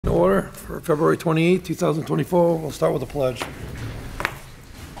In order for February 28th, 2024. We'll start with the pledge.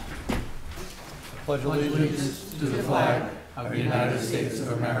 Pledge allegiance to the flag of the United States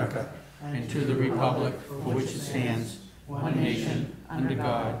of America and to the republic for which it stands, one nation, under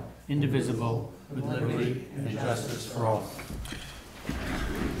God, indivisible, with liberty and justice for all.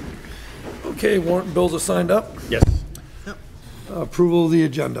 Okay, warrant and bills are signed up. Yes. Yep. Approval of the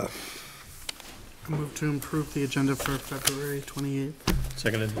agenda. I move to improve the agenda for February 28th.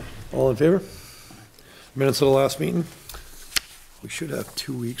 Seconded. All in favor? Minutes of the last meeting? We should have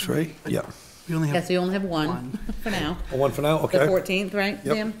 2 weeks, right? Yeah. We only have Yes, you only have one for now. One for now? The Okay. 14th, right,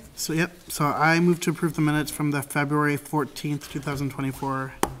 Yep. Sam? So I move to approve the minutes from the February 14th,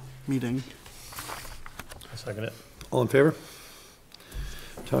 2024 meeting. I second it. All in favor?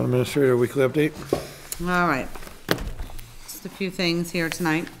 Town Administrator, weekly update. All right. Just a few things here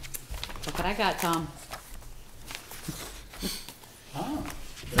tonight. Look what I got, Tom. Oh,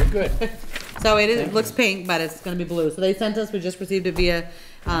 very good. So it looks pink, but it's gonna be blue. So they sent us, we just received it via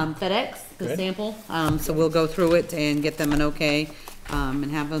FedEx, the Good. sample. So we'll go through it and get them an okay, and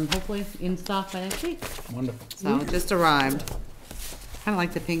have them hopefully in stock by next week. Wonderful. So it just arrived. Kinda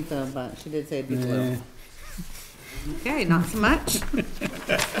like the pink though, but she did say it'd be blue. Okay, not so much.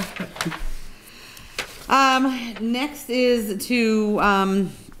 Next is to,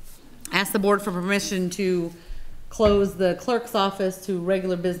 ask the board for permission to close the clerk's office to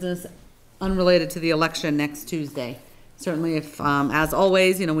regular business unrelated to the election next Tuesday. Certainly if, as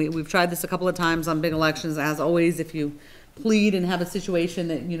always, you know, we've tried this a couple of times on big elections. As always, if you plead and have a situation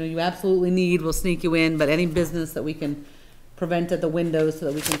that, you know, you absolutely need, we'll sneak you in, but any business that we can prevent at the windows so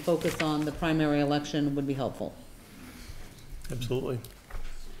that we can focus on the primary election would be helpful. Absolutely.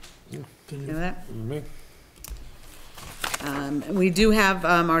 You know that? Me. We do have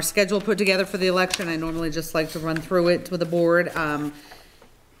our schedule put together for the election. I normally just like to run through it with the board.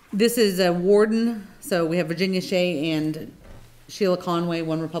 This is a warden, so we have Virginia Shea and Sheila Conway,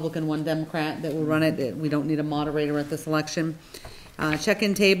 one Republican, one Democrat, that will run it. We don't need a moderator at this election.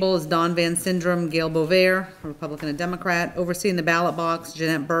 Check-in table is Don Van Syndrome, Gail Bovair, Republican and Democrat. Overseeing the ballot box,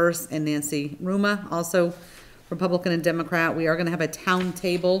 Jeanette Burse and Nancy Ruma, also Republican and Democrat. We are going to have a town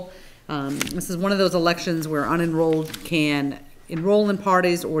table. This is one of those elections where unenrolled can enroll in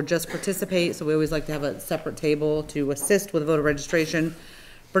parties or just participate, so we always like to have a separate table to assist with voter registration.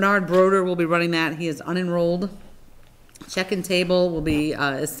 Bernard Broder will be running that. He is unenrolled. Check-in table will be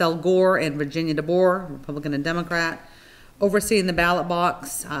Estelle Gore and Virginia DeBoer, Republican and Democrat. Overseeing the ballot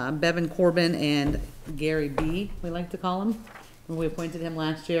box, Bevan Corbin and Gary B., we like to call him. When we appointed him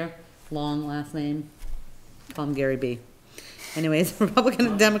last year, long last name, call him Gary B. Anyways, Republican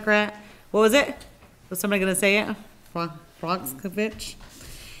and Democrat. What was it? Was somebody going to say it? Frogskovich.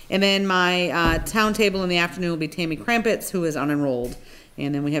 And then my town table in the afternoon will be Tammy Krampitz, who is unenrolled.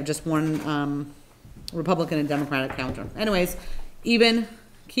 And then we have just one Republican and Democratic counter. Anyways, even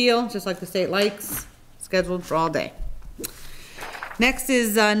keel, just like the state likes, scheduled for all day. Next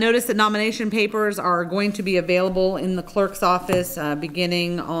is notice that nomination papers are going to be available in the clerk's office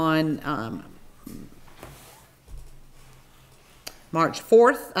beginning on March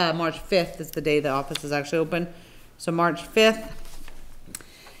 4th. March 5th is the day the office is actually open. So March 5th.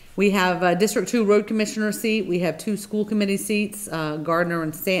 We have District 2 Road Commissioner seat. We have 2 school committee seats, Gardner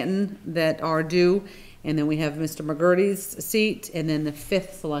and Stanton, that are due. And then we have Mr. McGurty's seat, and then the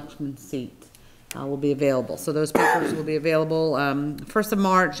 5th Selectman seat will be available. So those papers will be available 1st of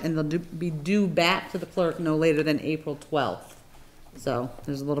March, and they'll be due back to the clerk no later than April 12th. So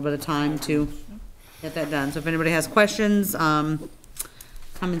there's a little bit of time to get that done. So if anybody has questions, come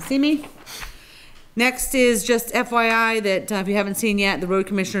and see me. Next is just FYI that if you haven't seen yet, the road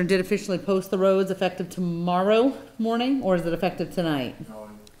commissioner did officially post the roads effective tomorrow morning, or is it effective tonight? No,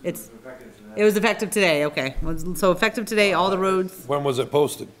 it was effective today, okay. So effective today, all the roads. When was it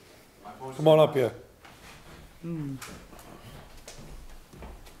posted? Come on up here. I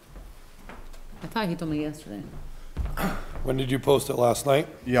thought he told me yesterday. When did you post it? Last night?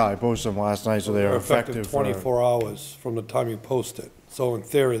 Yeah, I posted them last night, so they're effective for 24 hours from the time you post it. So in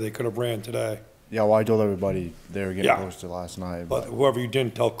theory, they could have ran today. Yeah, well, I told everybody they were getting Yeah. posted last night. But whoever you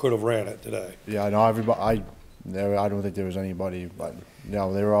didn't tell could have ran it today. Yeah, I know everybody. I don't think there was anybody, but yeah,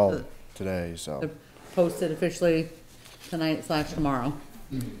 they were all today. So They're posted officially tonight / tomorrow.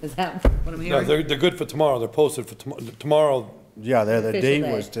 Is that what I'm No, hearing? they're good for tomorrow. They're posted for tomorrow. yeah, the Official date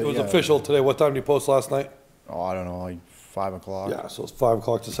day. was. It was yeah. official today. What time did you post last night? Oh, I don't know, like 5 o'clock. Yeah, so it's 5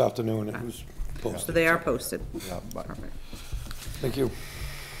 o'clock this afternoon. It was So posted. they are posted. Yeah, but Perfect. Thank you.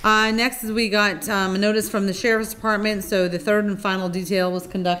 Next is we got, a notice from the sheriff's department, so the third and final detail was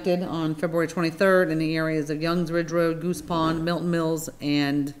conducted on February 23rd in the areas of Youngs Ridge Road, Goose Pond, Milton Mills,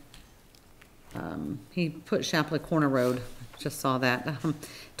 and, he put Shapley Corner Road, just saw that.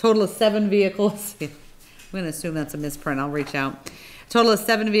 Total of 7 vehicles, I'm gonna assume that's a misprint, I'll reach out. Total of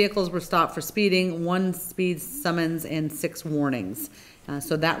 7 vehicles were stopped for speeding, 1 speed summons, and 6 warnings.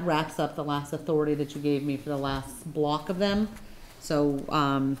 So that wraps up the last authority that you gave me for the last block of them. So,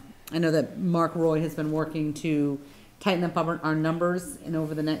 I know that Mark Roy has been working to tighten up our numbers, and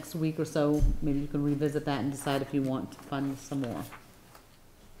over the next week or so, maybe you can revisit that and decide if you want to fund some more.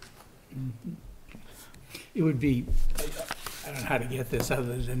 It would be, I don't know how to get this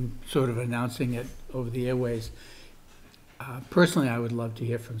other than sort of announcing it over the airways. Personally, I would love to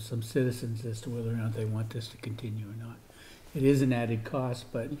hear from some citizens as to whether or not they want this to continue or not. It is an added cost,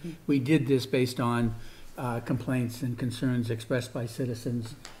 but we did this based on complaints and concerns expressed by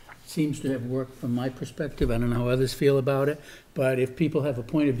citizens. Seems to have worked from my perspective. I don't know how others feel about it, but if people have a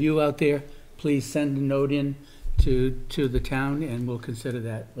point of view out there, please send a note in to the town, and we'll consider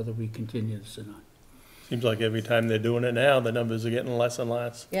that, whether we continue this or not. Seems like every time they're doing it now, the numbers are getting less and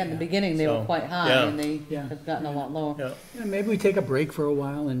less. Yeah, in the beginning, they were So, quite high, yeah. and they Yeah. have gotten a lot lower. Yeah, Yeah, maybe we take a break for a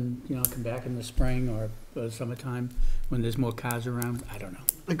while and, come back in the spring or summertime when there's more cars around. I don't know.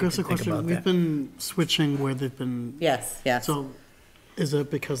 I guess the Think question, about we've that. been switching where they've been, Yes, yes. so is it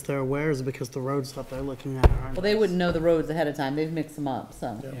because they're aware, is it because the roads that they're looking at aren't? Well, they wouldn't know the roads ahead of time, they've mixed them up,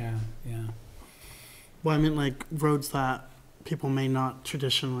 so. Yeah, yeah. Well, I mean, like, roads that people may not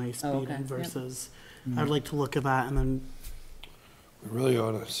traditionally speed Oh, okay, in yep. versus, I'd like to look at that and then, We really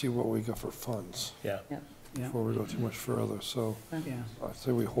ought to see what we got for funds yeah. Yeah. before we go too much further, so Yeah. I'd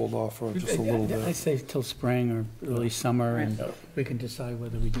say we hold off for just a little I bit. say till spring or early summer, and Right. we can decide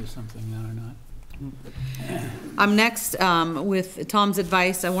whether we do something then or not. Next, with Tom's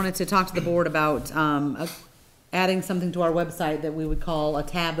advice, I wanted to talk to the board about, adding something to our website that we would call, a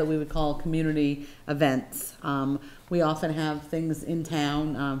tab that we would call community events. We often have things in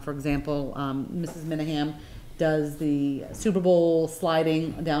town, for example, Mrs. Minahan does the Super Bowl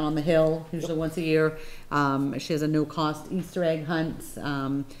sliding down on the hill, usually once a year. She has a no-cost Easter egg hunt.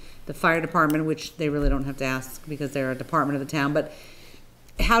 The fire department, which they really don't have to ask because they're a department of the town, but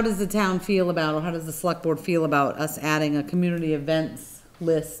how does the town feel about, or how does the select board feel about us adding a community events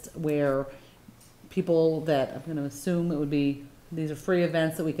list where people that, I'm gonna assume it would be, these are free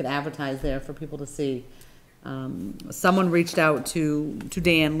events that we could advertise there for people to see. Someone reached out to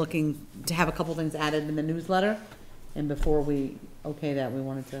Dan looking to have a couple things added in the newsletter, and before we okay that, we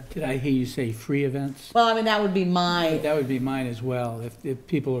wanted to, Did I hear you say free events? well, I mean, that would be my, That would be mine as well. If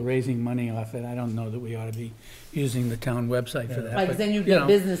people are raising money off it, I don't know that we ought to be using the town website for that. right, but, cause then you you get know,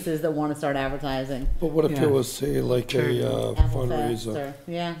 businesses that wanna start advertising. But what if Yeah. it was, say, like a Apple Fest fundraiser? or,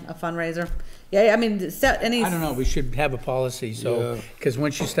 yeah, a fundraiser. Yeah, I mean, set any. I don't know, we should have a policy, so, Yeah. because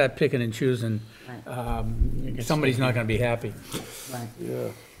once you start picking and choosing, somebody's not gonna be happy. Right. Yeah,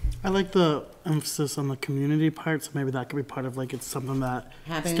 I like the emphasis on the community part, so maybe that could be part of, like, it's something that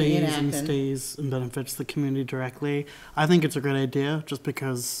Happening in Acton. stays and benefits the community directly. I think it's a great idea, just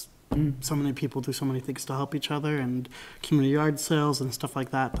because so many people do so many things to help each other, and community yard sales and stuff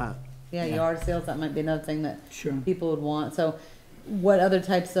like that, Yeah, yard sales, that might be another thing that Sure. people would want. So what other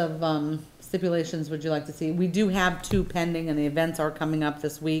types of stipulations would you like to see? We do have 2 pending, and the events are coming up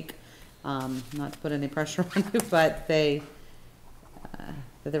this week. Not to put any pressure on you, but that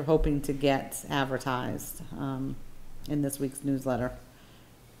they're hoping to get advertised in this week's newsletter.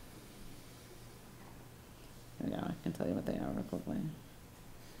 There we go, I can tell you what they are real quickly.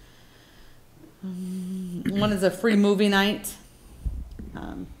 One is a free movie night.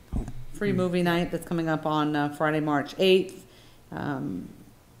 Free movie night that's coming up on Friday, March 8th.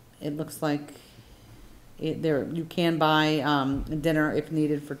 It looks like you can buy dinner if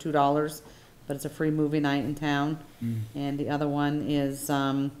needed for $2, but it's a free movie night in town. And the other one is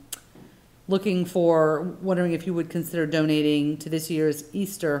wondering if you would consider donating to this year's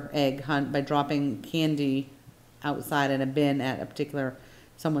Easter egg hunt by dropping candy outside in a bin at a particular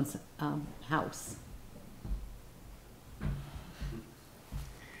someone's house.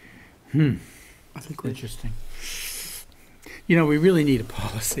 I think we Interesting. You know, we really need a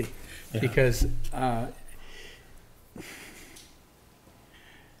policy, Yeah. because,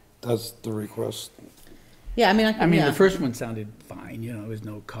 that's the request. Yeah, I mean, I mean, yeah. the first one sounded fine, there was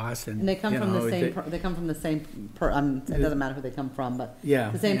no cost, and, And they come you from the know, same, they come from the same, it doesn't matter who they come from, but Yeah.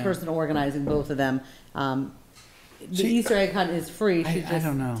 the same yeah. person organizing both of them. The See, Easter egg hunt is free, she I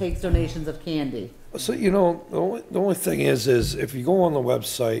don't know. just takes donations of candy. So, the only thing is if you go on the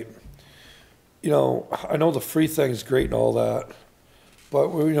website, I know the free thing's great and all that, But,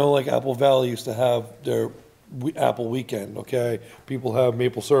 you know, like Apple Valley used to have their Apple Weekend, okay? People have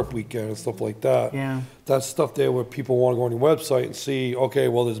maple syrup weekend and stuff like that. Yeah. That's stuff there where people want to go on your website and see, okay,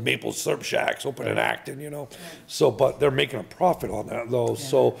 well, there's maple syrup shacks open in Acton, you know? So, but they're making a profit on that though,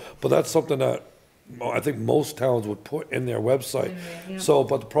 so, but that's something that I think most towns would put in their website. Yeah. So,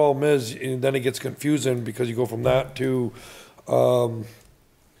 but the problem is, and then it gets confusing because you go from that to,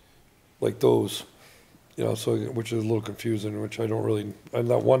 like those, you know, so, which is a little confusing, which I don't really, and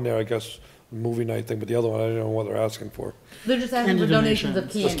that one there, I guess, movie night thing, but the other one, I don't know what they're asking for. They're just asking for Candy donations of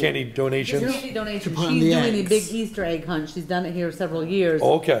donations. Just candy. candy donations? Just candy donations. put on She's the doing the eggs. big Easter egg hunt. She's done it here several years.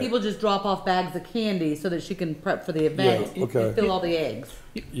 Okay. People just drop off bags of candy so that she can prep for the event. Yeah, okay. And fill all the eggs.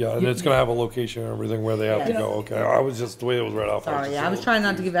 Yeah, and it's gonna have a location and everything where they have to Yes. go, okay, I was just, the way it was read off. Sorry, yeah, I was trying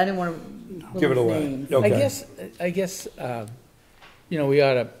not to give, I didn't want to. Give it away. Names. Okay. I guess, you know, we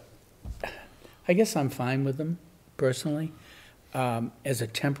ought to, I guess I'm fine with them personally. As a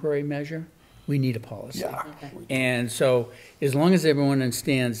temporary measure, we need a policy. Yeah. And so, as long as everyone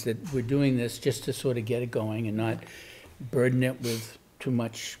understands that we're doing this just to sort of get it going and not burden it with too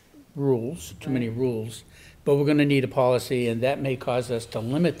much rules, too many rules, but we're gonna need a policy, and that may cause us to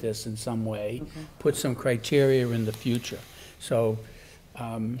limit this in some way, put some criteria in the future. So,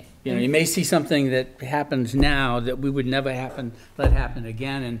 you know, you may see something that happens now that we would never let happen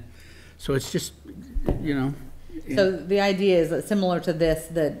again, and so it's just, you know. So the idea is that similar to this,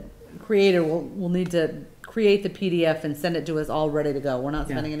 that creator will need to create the PDF and send it to us all ready to go. We're not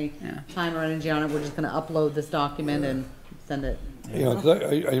spending any time or energy on it. We're just gonna upload this document and send it. You know, 'cause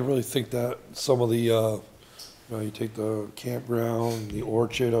I really think that some of the, you know, you take the campground, the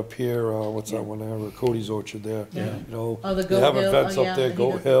orchard up here, what's that one there, Cody's Orchard there. You know, Oh, the they Goat have Hill, events oh, up yeah, there, he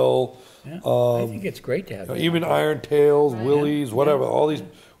Goat does- Hill, Yeah, I think it's great to have you know, that. even Iron Tails, Willie's, whatever, all these,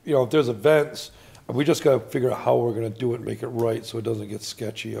 you know, if there's events, we just gotta figure out how we're gonna do it and make it right, so it doesn't get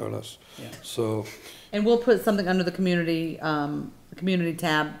sketchy on us. Yeah. So, And we'll put something under the community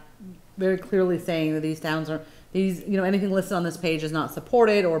tab, very clearly saying that these towns are, these, you know, anything listed on this page is not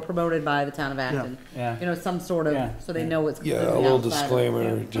supported or promoted by the town of Acton. Yeah. You know, some sort of, Yeah. so they know it's yeah, completely a little outside of-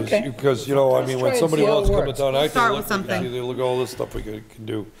 disclaimer, just, Okay. because, you know, I mean, Let's when try and somebody see how wants it to come to works. town, I Start can with look, something. see, they look at all this stuff we can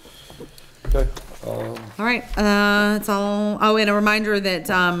do. Okay, All right, that's all. Oh, and a reminder that,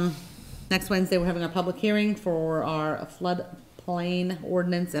 next Wednesday, we're having our public hearing for our floodplain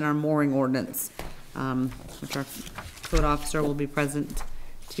ordinance and our mooring ordinance, which our code officer will be present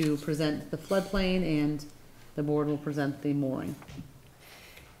to present the floodplain, and the board will present the mooring.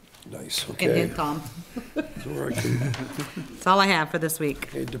 nice, Hint, okay. hint, Tom. So we're good. That's all I have for this week.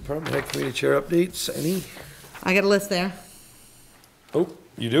 Okay, department head committee chair updates, any? I got a list there. Oh,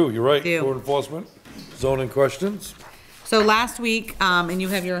 you do, you're right. Do. Code enforcement, zoning questions. So last week, and you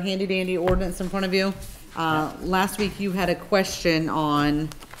have your handy dandy ordinance in front of you. Last week you had a question on,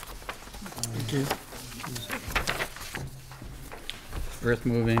 Earth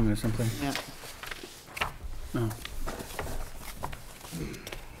moving or something. yeah, Oh.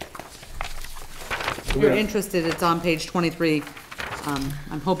 if you're interested, it's on page 23.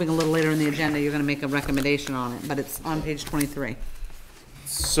 I'm hoping a little later in the agenda, you're gonna make a recommendation on it, but it's on page 23.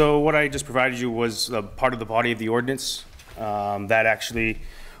 So what I just provided you was part of the body of the ordinance that actually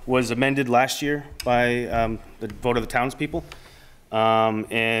was amended last year by the vote of the townspeople.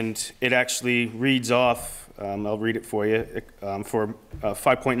 And it actually reads off, I'll read it for you, for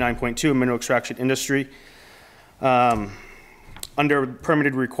 5.9.2, mineral extraction industry. Under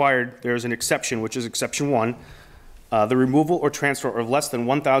permitted required, there's an exception, which is exception 1. The removal or transfer of less than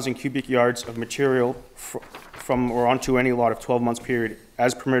 1,000 cubic yards of material from or onto any lot of 12 months period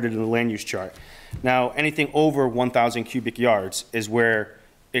as permitted in the land use chart. Now, anything over 1,000 cubic yards is where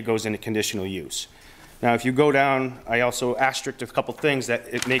it goes into conditional use. Now, if you go down, I also asterisked a couple things that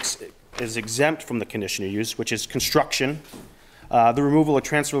it makes is exempt from the conditional use, which is construction, the removal or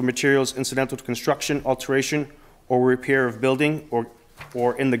transfer of materials incidental to construction, alteration, or repair of building,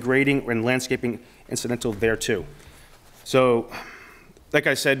 or in the grading and landscaping incidental thereto. So, like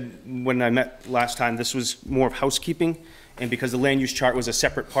I said when I met last time, this was more of housekeeping, and because the land use chart was a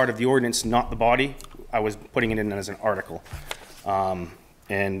separate part of the ordinance, not the body, I was putting it in as an article.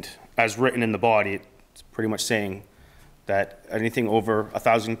 And as written in the body, it's pretty much saying that anything over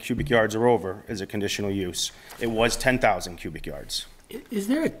 1,000 cubic yards or over is a conditional use. It was 10,000 cubic yards. Is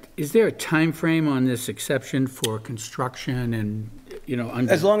there a time frame on this exception for construction and, you know,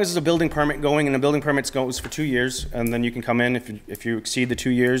 under? As long as there's a building permit going, and the building permit goes for 2 years, and then you can come in, if you exceed the 2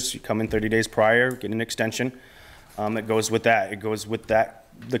 years, you come in 30 days prior, get an extension. It goes with that. It goes with that,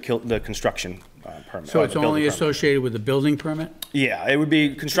 the construction permit. So or it's the building only permit. associated with the building permit? Yeah, it would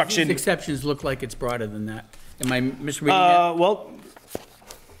be construction. These exceptions look like it's broader than that. Am I misreading that? Well,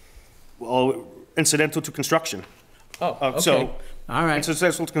 Well, incidental to construction. Oh, okay. So, All right.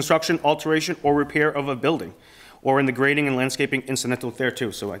 incidental to construction, alteration, or repair of a building, or in the grading and landscaping incidental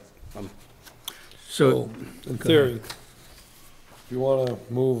thereto. So So, In theory, if you wanna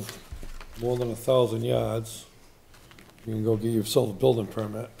move more than 1,000 yards, you can go get yourself a building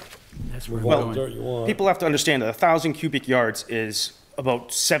permit. that's where Move we're all the going. dirt you want. people have to understand that 1,000 cubic yards is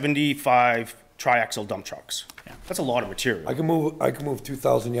about 75 triaxle dump trucks. Yeah. That's a lot of material. I can move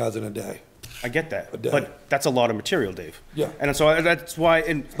 2,000 yards in a day. I get that, A day. but that's a lot of material, Dave. Yeah. And so that's why,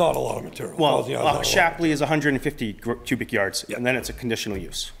 It's not a lot of material. well, 1,000 yards is not a lot. Shapley is 150 cubic yards, Yeah. and then it's a conditional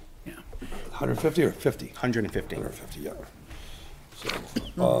use, Yeah. 150 or 50? 150. 150, yeah.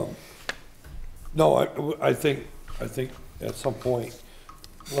 So, no, I think at some point,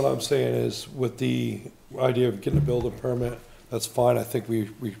 what I'm saying is with the idea of getting a building permit, that's fine. I think we,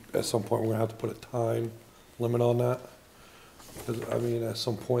 at some point, we're gonna have to put a time limit on that. 'Cause, I mean, at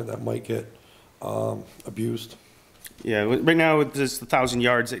some point, that might get, abused. Yeah, right now, with this 1,000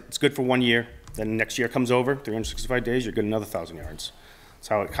 yards, it's good for 1 year, then next year comes over, 365 days, you're good another 1,000 yards. It's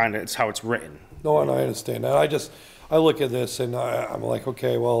how it's how it's written. No, and I understand that. I look at this and I'm like,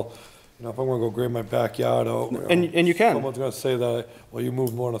 okay, well, you know, if I'm gonna go grade my backyard out. And you can. Someone's gonna say that, well, you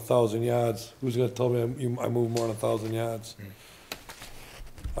moved more than 1,000 yards. Who's gonna tell me I moved more than 1,000 yards?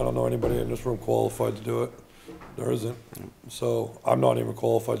 I don't know anybody in this room qualified to do it. There isn't. So I'm not even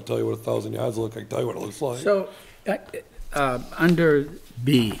qualified to tell you what 1,000 yards look like. I can tell you what it looks like. So, under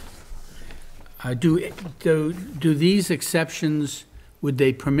B, do these exceptions, would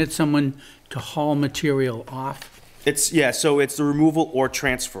they permit someone to haul material off? So it's the removal or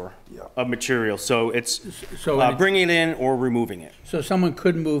transfer Yeah. of material, so it's So, bringing it in or removing it. so someone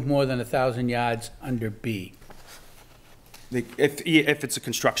could move more than 1,000 yards under B? If it's a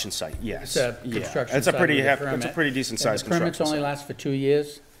construction site, yes. It's a Yeah. construction It's a site pretty with a it's a permit. pretty decent And sized the permits construction only site. last for 2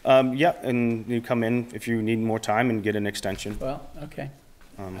 years? Yeah, and you come in if you need more time and get an extension. Well, okay.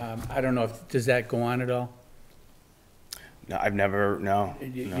 I don't know if, does that go on at all? No, I've never, no.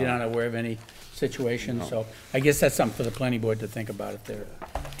 You're no. not aware of any situations, so I guess that's something for the planning board to think about if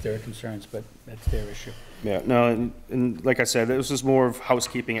there are concerns, but that's their issue. Yeah, no, and like I said, this was more of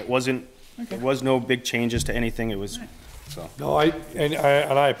housekeeping. It wasn't, Okay. there was no big changes to anything. It was, so. No, I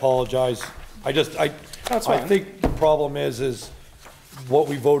apologize. That's I fine. think the problem is what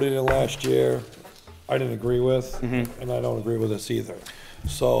we voted in last year, I didn't agree with, Mm-hmm. and I don't agree with this either.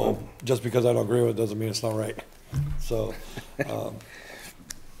 So, just because I don't agree with it doesn't mean it's not right. So,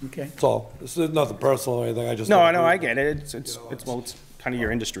 Okay. that's all. This is nothing personal or anything, I just. No, don't I know, agree. I get it. It's kind of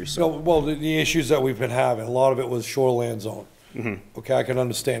your industry, so. No, well, the issues that we've been having, a lot of it was shoreland zone. Okay, I can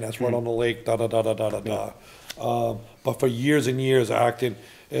understand, that's right on the lake, da-da-da-da-da-da-da. But for years and years, Acton,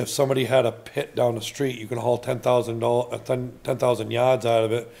 if somebody had a pit down the street, you can haul 10,000 yards out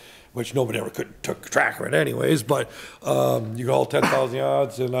of it, which nobody ever took track of it anyways, but, you can haul 10,000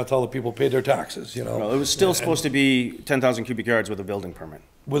 yards, and that's how the people paid their taxes, you know? Well, it was still supposed to be 10,000 cubic yards with a building permit.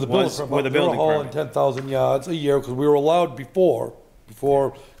 With a building Was- permit, with a we were building hauling permit. 10,000 yards a year, because we were allowed before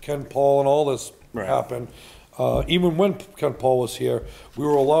Ken Paul and all this Right. happened. Even when Ken Paul was here, we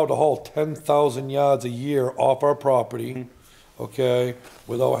were allowed to haul 10,000 yards a year off our property, Mm-hmm. okay,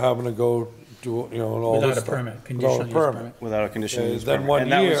 without having to go do, you know, and all Without this a stuff. permit, Without a conditional use permit. Without a conditional Okay, use permit. Then one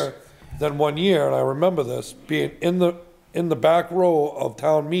And that was- year, and I remember this, being in the back row of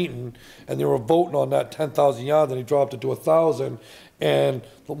town meeting, and they were voting on that 10,000 yards, and he dropped it to 1,000, and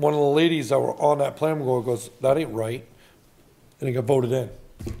one of the ladies that were on that plan board goes, that ain't right, and it got voted in.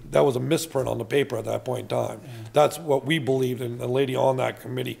 That was a misprint on the paper at that point in time. That's what we believed, and the lady on that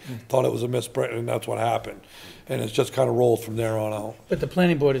committee thought it was a misprint, and that's what happened. And it's just kind of rolled from there on out. But the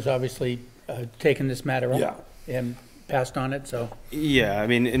planning board has obviously taken this matter Yeah. up and passed on it, so, Yeah, I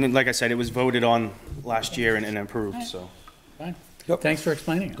mean, and then, like I said, it was voted on last year and approved, so. fine. Yep. Thanks for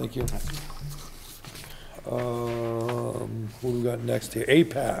explaining it. Thank you. What do we got next here?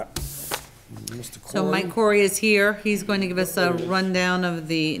 APAT. Mr. So Corey? Mike Corey is here. He's going to give us a rundown of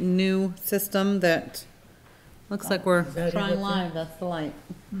the new system that looks like we're that it trying up there? live. That's the light.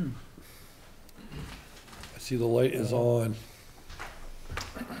 I see the light is on.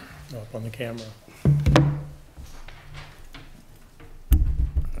 Up on the camera.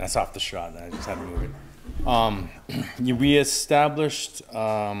 That's off the shot. I just had to move it. We established,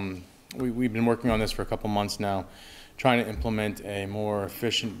 we've been working on this for a couple months now, trying to implement a more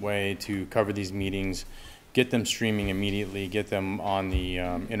efficient way to cover these meetings, get them streaming immediately, get them on the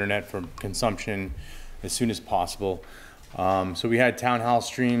internet for consumption as soon as possible. So we had town hall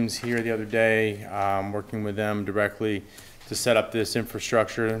streams here the other day, working with them directly to set up this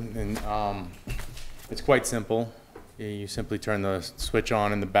infrastructure, and it's quite simple. You simply turn the switch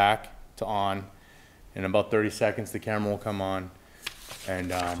on in the back to on. In about 30 seconds, the camera will come on.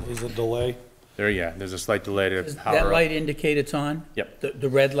 And Is a delay? there's a slight delay to Does power that up. light indicate it's on? Yep. The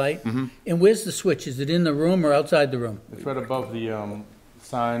red light? Mm-hmm. And where's the switch? Is it in the room or outside the room? It's right above the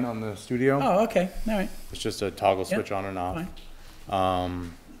sign on the studio. Oh, okay, all right. It's just a toggle Yep, switch on and off.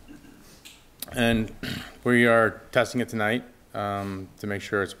 fine. And we are testing it tonight to make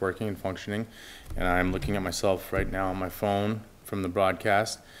sure it's working and functioning. And I'm looking at myself right now on my phone from the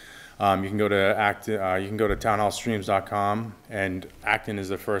broadcast. You can go to townhallstreams.com, and Acton is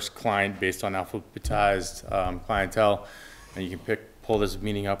the first client based on alphabetized clientele, and you can pull this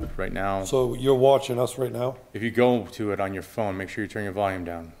meeting up right now. So you're watching us right now? If you go to it on your phone, make sure you turn your volume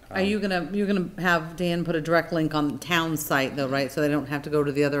down. Are you're gonna have Dan put a direct link on the town site though, right? So they don't have to go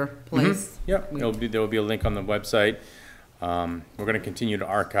to the other place? Yep, there will be a link on the website. We're going to continue to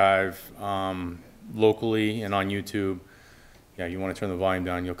archive locally and on YouTube. Yeah, you want to turn the volume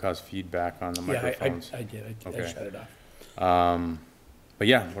down, you'll cause feedback on the microphones. I did, I Okay. shut it off. But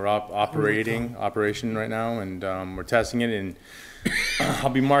yeah, we're operation right now, and we're testing it, and I'll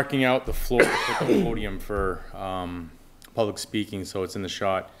be marking out the floor, the podium for public speaking, so it's in the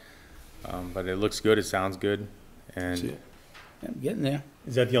shot. But it looks good, it sounds good, and Yeah, I'm getting there.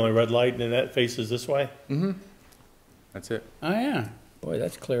 Is that the only red light and that faces this way? that's it. Oh, yeah. Boy,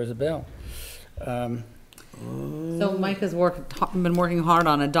 that's clear as a bell. So Mike has been working hard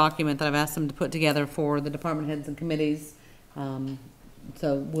on a document that I've asked him to put together for the department heads and committees.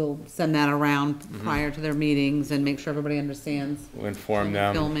 So we'll send that around prior to their meetings and make sure everybody understands We'll inform when they're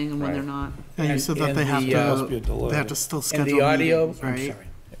them. filming and when they're Right. not. And you And- said that and they have the, Must be a to, delay. they have to still And schedule the audio, meetings, I'm right?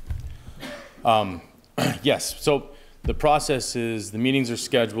 sorry. Yes, so the process is the meetings are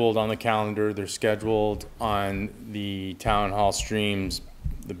scheduled on the calendar, they're scheduled on the town hall streams,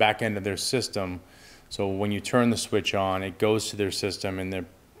 the back end of their system. So when you turn the switch on, it goes to their system and they're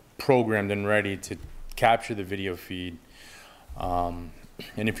programmed and ready to capture the video feed.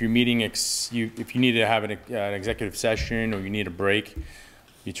 And if you're meeting, if you need to have an executive session or you need a break,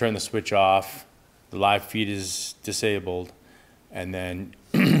 you turn the switch off, the live feed is disabled, and then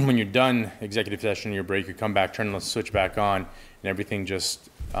when you're done executive session, your break, you come back, turn the switch back on, and everything just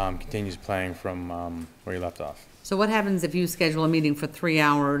continues playing from where you left off. So what happens if you schedule a meeting for 3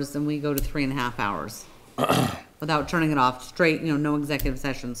 hours and we go to 3.5 hours? Without turning it off, straight, no executive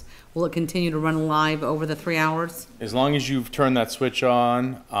sessions. Will it continue to run live over the 3 hours? As long as you've turned that switch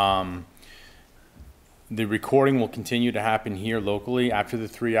on, the recording will continue to happen here locally. After the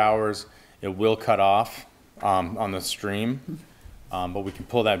 3 hours, it will cut off on the stream. But we can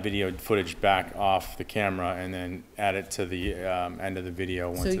pull that video footage back off the camera and then add it to the end of the video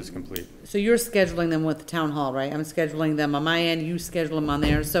once it's complete. So you're scheduling them with the town hall, right? I'm scheduling them on my end, you schedule them on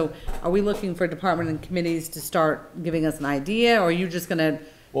there. So are we looking for department and committees to start giving us an idea, or are you just gonna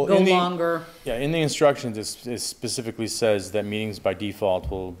go longer? Yeah, in the instructions, it specifically says that meetings by default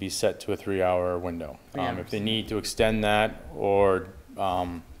will be set to a 3-hour window. If they need to extend that or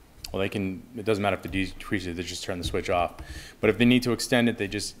well, they can, it doesn't matter if they decrease it, they just turn the switch off. But if they need to extend it, they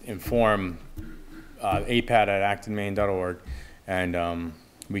just inform apad@actonmaine.org, and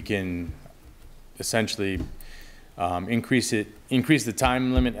we can essentially increase the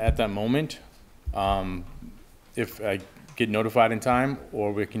time limit at that moment if I get notified in time,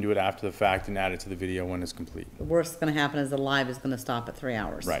 or we can do it after the fact and add it to the video when it's complete. The worst that's gonna happen is the live is gonna stop at 3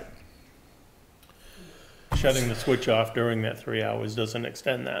 hours. Right. Shutting the switch off during that 3 hours doesn't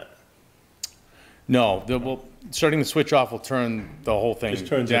extend that. No, starting the switch off will turn the whole thing Just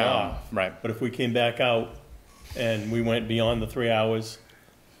turns it down. off. Right. But if we came back out and we went beyond the 3 hours,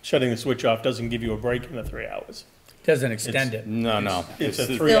 shutting the switch off doesn't give you a break in the 3 hours. Doesn't extend it. No. It's a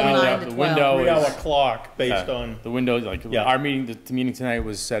the- 3 hour, 9 to the 12. window 3 hour is, clock based on the window, like, Yeah. our meeting, the meeting tonight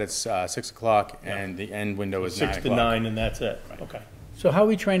was set at 6 o'clock, and the end window is 9 6 to o'clock. 9 and that's it. Okay. So how are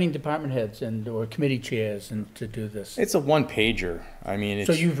we training department heads or committee chairs to do this? It's a one-pager. I mean,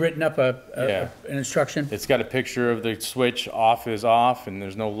 So it's, you've written up Yeah. an instruction? it's got a picture of the switch, off is off, and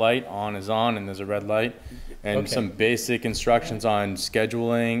there's no light, on is on, and there's a red light. And Okay. some basic instructions on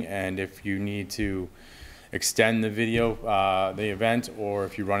scheduling, and if you need to extend the video, the event, or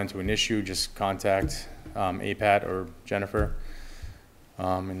if you run into an issue, just contact APAT or Jennifer,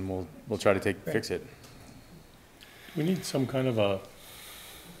 and we'll try to fix it. We need some kind of a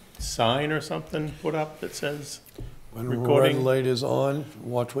sign or something put up that says, When red recording. light is on,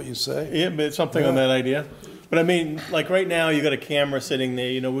 watch what you say. yeah, but something on that idea. But I mean, like right now, you got a camera sitting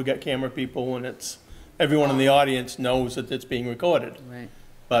there, we've got camera people and everyone in the audience knows that it's being recorded. Right.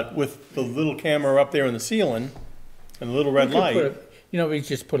 But with the little camera up there in the ceiling and the little red You could light, You know, we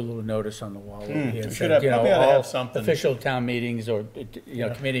just put a little notice on the wall over here. we It should said, have- you know, probably ought to have all something. official town meetings or, you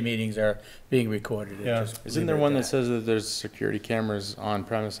know, committee meetings are being recorded. And Yeah. just Isn't leave there it at one that says that there's security cameras on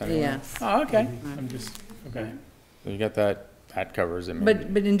premise anyway? Yeah. Oh, okay. I'm just, okay. So you got that covers it maybe.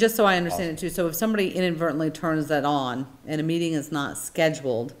 But and just so I understand it too, so if somebody inadvertently turns that on and a meeting is not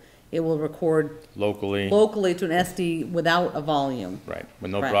scheduled, it will record Locally, locally to an SD without a volume. right,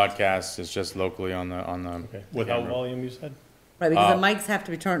 with no Correct. broadcast, it's just locally on the, Without camera. volume, you said? Right, because the mics have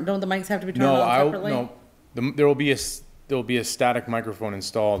to be turned, don't the mics have to be turned No, on separately? there will be a static microphone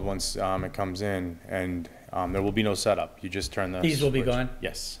installed once, it comes in, and, there will be no setup. You just turn the. These will be switch. gone?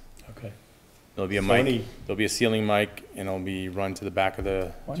 Yes. Okay. There'll be a So mic, any- there'll be a ceiling mic, and it'll be run to the back of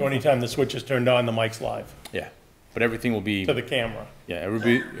the, So anytime the switch is turned on, the mic's live yeah. But everything will be, to the camera. yeah,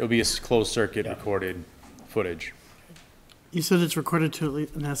 it'll be a closed circuit recorded footage. You said it's recorded to an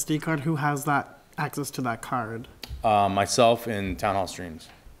SD card. Who has that access to that card? Myself and Town Hall Streams.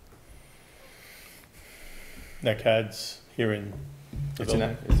 That card's here in the It's in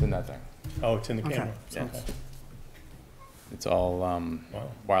building. that, it's in that thing. Oh, it's in the Okay. camera. Yeah. Okay. It's all, Wow.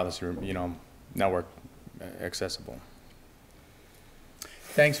 wireless, network accessible.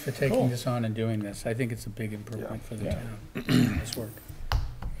 Thanks for taking Cool. this on and doing this. I think it's a big improvement for the Yeah. town. Nice work.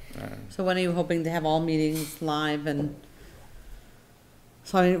 So when are you hoping to have all meetings live and?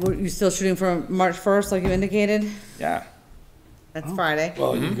 So I mean, were you still shooting for March 1st like you indicated? Yeah. That's Friday.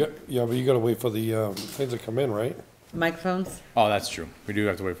 Well, but you gotta wait for the, things to come in, right? Microphones? Oh, that's true. We do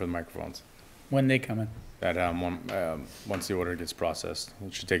have to wait for the microphones. When they coming? That, once the order gets processed,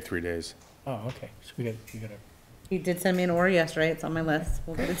 it should take 3 days. Oh, okay. So you gotta, He did send me an order yesterday, it's on my list,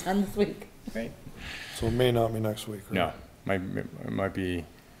 we'll get it done this week. great. So it may not be next week, right? No, it might be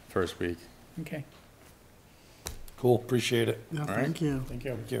first week. Okay. Cool, appreciate it. Yeah, right. thank you. Thank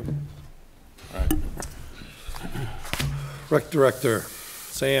you. Thank you. All right. Rec Director,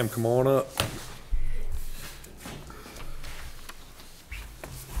 Sam, come on up.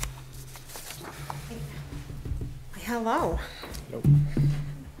 Hello.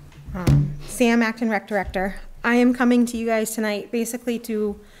 Sam Acton, Rec Director. I am coming to you guys tonight basically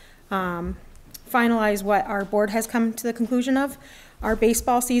to finalize what our board has come to the conclusion of. Our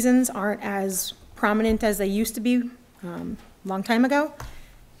baseball seasons aren't as prominent as they used to be long time ago.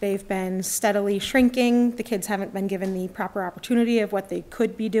 They've been steadily shrinking. The kids haven't been given the proper opportunity of what they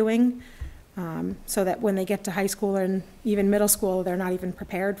could be doing, so that when they get to high school and even middle school, they're not even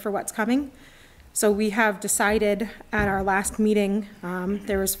prepared for what's coming. So we have decided at our last meeting,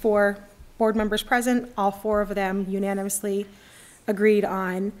 there was 4 board members present, all 4 of them unanimously agreed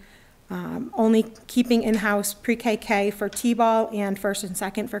on only keeping in-house pre-KK for T-ball and first and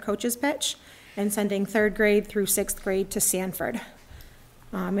second for coaches pitch, and sending 3rd grade through 6th grade to Sanford.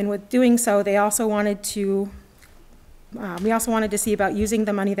 And with doing so, they also wanted to, we also wanted to see about using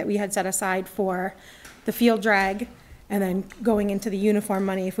the money that we had set aside for the field drag, and then going into the uniform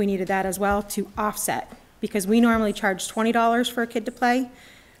money if we needed that as well to offset. Because we normally charge $20 for a kid to play,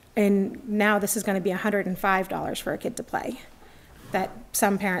 and now this is gonna be $105 for a kid to play, that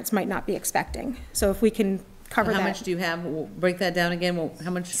some parents might not be expecting. So if we can cover that. How much do you have? We'll break that down again,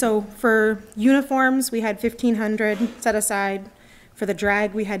 how much? So for uniforms, we had 1,500 set aside. For the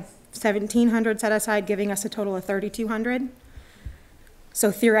drag, we had 1,700 set aside, giving us a total of 3,200. So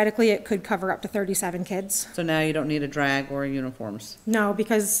theoretically, it could cover up to 37 kids. So now you don't need a drag or uniforms? No,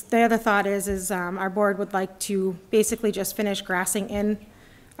 because the other thought is our board would like to basically just finish grassing in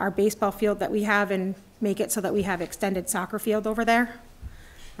our baseball field that we have and make it so that we have extended soccer field over there.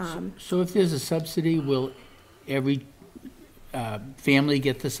 So if there's a subsidy, will every family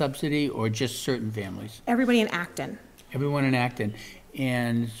get the subsidy or just certain families? Everybody in Acton. Everyone in Acton.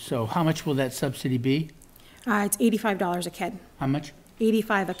 And so how much will that subsidy be? It's $85 a kid. How much?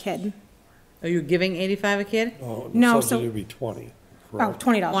 85 a kid. Are you giving 85 a kid? Oh, No, the so- subsidy would be 20. Oh, correct?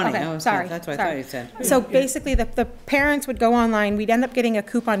 $20, 20, okay, oh, sorry. that's what I thought sorry. you said. So basically, the parents would go online, we'd end up getting a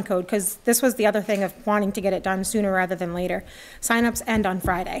coupon code, because this was the other thing of wanting to get it done sooner rather than later. Signups end on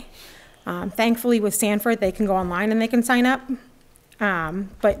Friday. Thankfully, with Sanford, they can go online and they can sign up.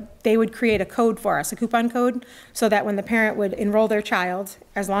 But they would create a code for us, a coupon code, so that when the parent would enroll their child,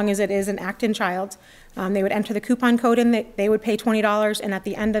 as long as it is an Acton child, they would enter the coupon code in, they would pay $20, and at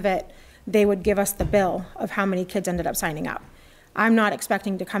the end of it, they would give us the bill of how many kids ended up signing up. I'm not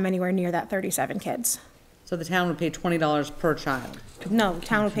expecting to come anywhere near that 37 kids. So the town would pay $20 per child? No, the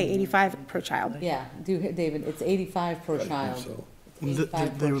town would pay 85 per child. Yeah, David, it's 85 per child. So, It's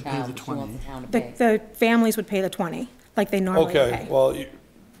 85 They per would pay child, the which she wants 20. the town to The, pay. the families would pay the 20, like they normally okay, pay. well,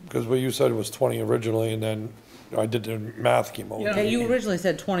 because what you said was 20 originally, and then I did the math came out. Yeah, you originally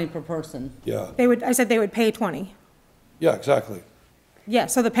said 20 per person. Yeah, I said they would pay 20. yeah, exactly. Yeah,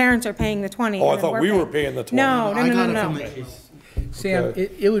 so the parents are paying the 20. Oh, I and then thought we were paying the 20. No, I got it no. from the- Sam, Okay.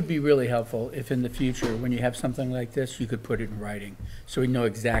 it would be really helpful if in the future, when you have something like this, you could put it in writing, so we know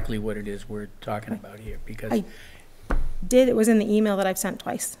exactly what it is we're talking about here, because, It was in the email that I've sent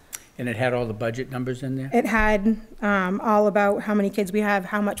twice. and it had all the budget numbers in there? It had all about how many kids we have,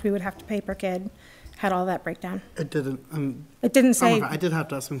 how much we would have to pay per kid, had all that breakdown. It didn't, It didn't say, I did have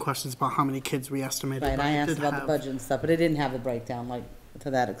to ask some questions about how many kids we estimated. Right, but I it asked did about the have- budget and stuff, but it didn't have the breakdown, like, to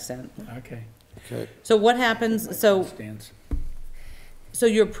that extent. Okay. Okay. So what happens, so Stands.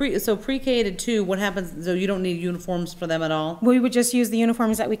 you're pre-K to 2, what happens, so you don't need uniforms for them at all? we would just use the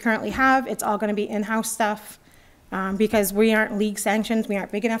uniforms that we currently have. It's all going to be in-house stuff because we aren't league sanctioned. We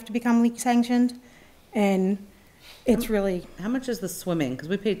aren't big enough to become league sanctioned. And it's really How much is the swimming? Because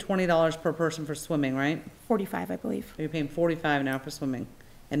we pay $20 per person for swimming, right? 45, I believe, You're paying 45 now for swimming,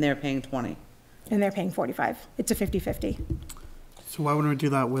 and they're paying 20. and they're paying 45. It's a 50-50. So why wouldn't we do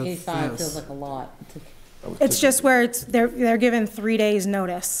that with 85 feels this? like a lot. It's just where they're given 3 days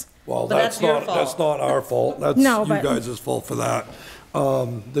notice. Well, But that's your that's fault. not our fault. That's No, you but- guys' fault for that.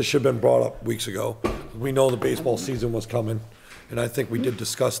 This should have been brought up weeks ago. We know the baseball season was coming, and I think we did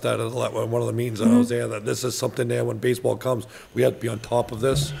discuss that at one of the meetings that I was there, that this is something there when baseball comes, we have to be on top of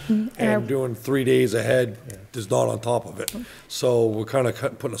this. And doing 3 days ahead is not on top of it. So we're kind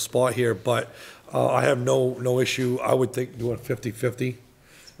of putting a spot here, but I have no issue. I would think doing 50-50.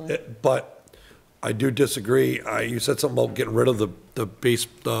 But I do disagree. You said something about getting rid of the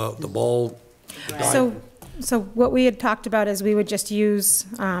ball. So what we had talked about is we would just use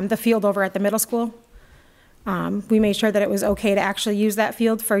the field over at the middle school. We made sure that it was okay to actually use that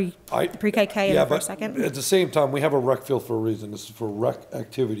field for pre-KK Yeah, and for but second. at the same time, we have a rec field for a reason. This is for rec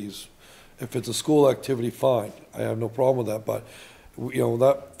activities. If it's a school activity, fine. I have no problem with that, but,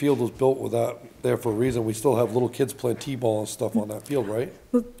 that field was built with that there for a reason. We still have little kids playing T-ball and stuff on that field, right?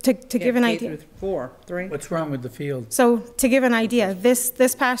 To give an K idea. through 4, 3. What's wrong with the field? So to give an idea, this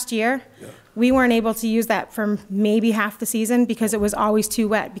past year, we weren't able to use that for maybe half the season because it was always too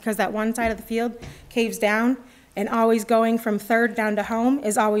wet, because that one side of the field caves down, and always going from third down to home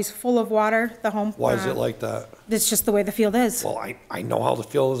is always full of water, the home. Why is it like that? It's just the way the field is. Well, I know how the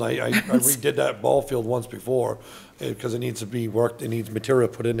field is. I redid that ball field once before, because it needs to be worked, it needs material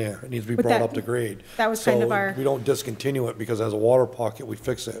put in there. It needs to be But brought that- up to grade. that was kind of So our- we don't discontinue it because it has a water pocket, we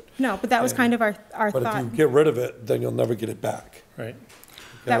fix it. No, but that was kind of our But if thought. you get rid of it, then you'll never get it back. Right.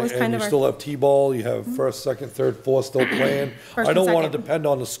 That Okay? was kind And of you our- still have T-ball, you have first, second, third, fourth still playing. First I and don't want to second. depend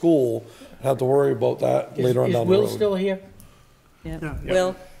on the school and have to worry about that later on Is down the Will road. still here? Yeah.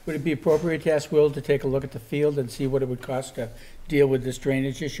 Will, Would it be appropriate to ask Will to take a look at the field and see what it would cost to deal with this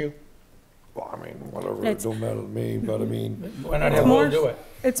drainage issue? Well, I mean, whatever, it It's- don't matter to me, but I mean, Why not have Will do it?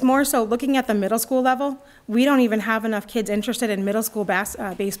 It's more so looking at the middle school level, we don't even have enough kids interested in middle school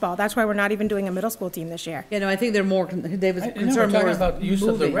baseball. That's why we're not even doing a middle school team this year. I think they're more, David's I know, we're concerned more talking is about the use of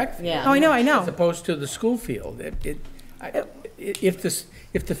the moving. rec field. Yeah. Oh, I know. As opposed to the school field.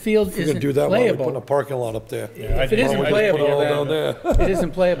 If the field we're gonna isn't do that while we put a playable, parking lot up there. if it isn't Why don't we just put it all playable, down then there? it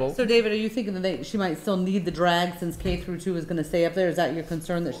isn't playable. So David, are you thinking that she might still need the drag since K through 2 is gonna stay up there? Is that your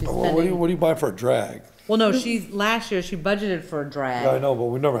concern that she's Well, what do spending? you buy for a drag? Well, no, last year she budgeted for a drag. Yeah, I know, but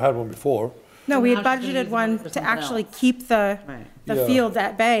we never had one before. No, we had Now she's gonna use budgeted the money one for to something actually else. keep the Yeah. field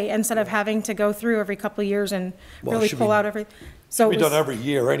at bay instead of having to go through every couple of years and Well, it really should pull be- out every. So Be it was- done every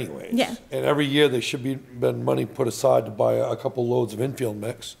year anyways. Yeah. And every year there should been money put aside to buy a couple loads of infield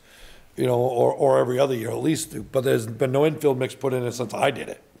mix, or every other year at least. But there's been no infield mix put in it since I did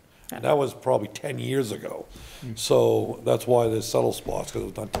it. And that was probably 10 years ago. So that's why there's settle spots, because it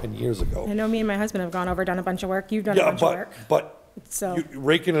was done 10 years ago. I know me and my husband have gone over, done a bunch of work. You've done a Yeah, bunch of work. but So,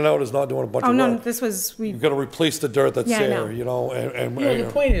 raking it out is not doing a bunch oh of no, work. this was, we, You've got to replace the dirt that's Yeah, I know. there, and. The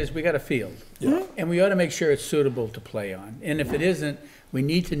point is, we got a field. And we ought to make sure it's suitable to play on. And if it isn't, we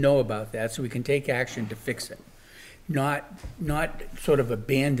need to know about that so we can take action to fix it. Not sort of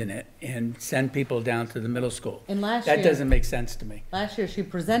abandon it and send people down to the middle school. And last That year- doesn't make sense to me. Last year she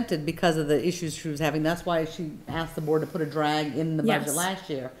presented because of the issues she was having. That's why she asked the board to put a drag in the budget Yes. last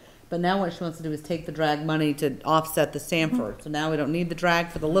year. But now what she wants to do is take the drag money to offset the Sanford. So now we don't need the drag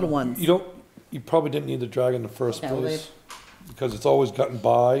for the little ones. You probably didn't need the drag in the first Yeah, well, place, because it's always gotten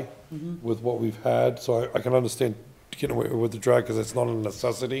by with what we've had, so I can understand getting away with the drag, because it's not a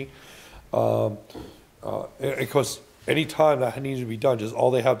necessity. Because any time that needs to be done, just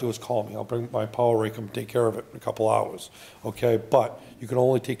all they have to do is call me, I'll bring my power rake, come take care of it in a couple hours, okay? But you can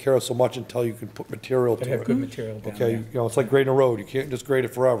only take care of so much until you can put material to Gotta it. have good material down Okay, there. it's like grading a road, you can't just grade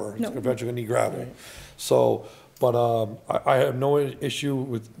it forever, it's No. eventually gonna need gravel. So, but, I have no issue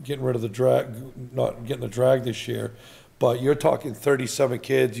with getting rid of the drag, not getting the drag this year, but you're talking 37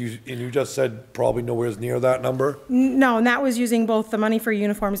 kids, and you just said probably nowhere near that number? No, and that was using both the money for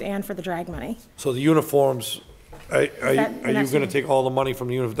uniforms and for the drag money. So the uniforms, are That- you that's- gonna take all the money from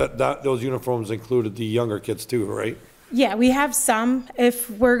the those uniforms included the younger kids too, right? Yeah, we have some. If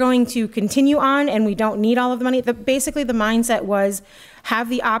we're going to continue on and we don't need all of the money, basically the mindset was have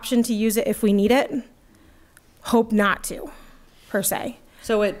the option to use it if we need it, hope not to, per se.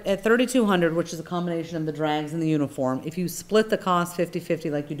 So at 3,200, which is a combination of the drags and the uniform, if you split the cost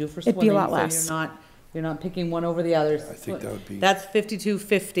 50/50 like you do for It'd swimming. be a lot so less. You're not picking one over the others. I think that would be- That's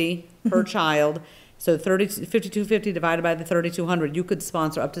 5,250 per child. So 5,250 divided by the 3,200, you could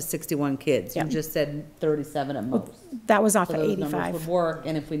sponsor up to 61 kids. You Yeah. just said 37 at most. That was off So of those numbers would 85. work,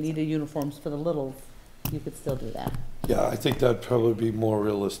 and if we needed uniforms for the littles, you could still do that. Yeah, I think that'd probably be more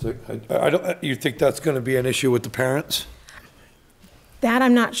realistic. I don't, you think that's gonna be an issue with the parents? That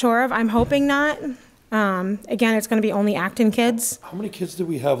I'm not sure of. I'm hoping not. Again, it's going to be only Acton kids. How many kids did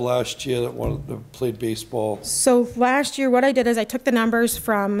we have last year that played baseball? So last year, what I did is I took the numbers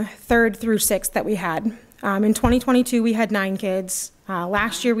from 3rd through 6th that we had. In 2022, we had 9 kids.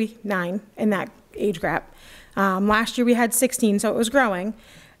 Last year, 9 in that age gap. Last year, we had 16, so it was growing.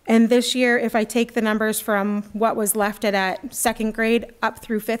 And this year, if I take the numbers from what was left at 2nd grade up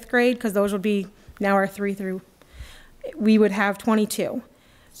through 5th grade, because those would be now our 3 through, we would have 22.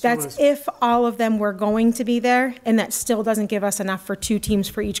 That's if all of them were going to be there, and that still doesn't give us enough for 2 teams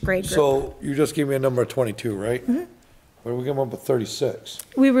for each grade group. So you just gave me a number of 22, right? Mm-hmm. Where we come up with 36?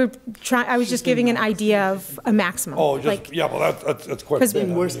 We were trying, I was just giving an idea of a maximum. Oh, like- just, yeah, well, that's quite a Because bit.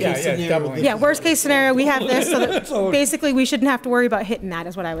 Worst Yeah, case yeah, scenario. doubling. Yeah, worst case scenario, we have this, so that So- basically we shouldn't have to worry about hitting that,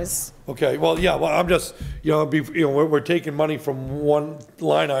 is what I was, Okay, well, yeah, well, I'm just, we're taking money from one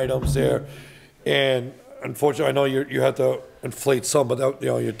line items there, and unfortunately, I know you had to inflate some, but that,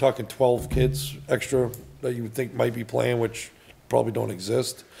 you're talking 12 kids extra that you think might be playing, which probably don't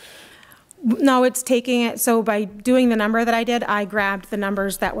exist. no, it's taking it, so by doing the number that I did, I grabbed the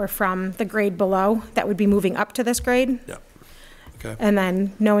numbers that were from the grade below, that would be moving up to this grade, Yeah. Okay, and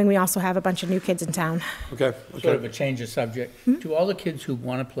then knowing we also have a bunch of new kids in town. okay, Sort of a okay. change of subject. Do all the kids who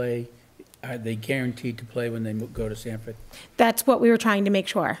want to play, are they guaranteed to play when they go to Sanford? That's what we were trying to make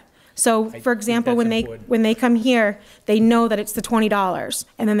sure. So, I for think example, that's important. when they come here, they know that it's the $20,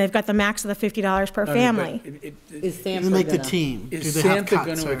 and then they've got the max of the $50 per No, no, family. but Is To Sanford make the gonna? team. Do Is they have Sanford cuts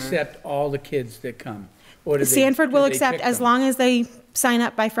going to or- accept all the kids that come? Or do they- Sanford will do they accept pick as them? long as they sign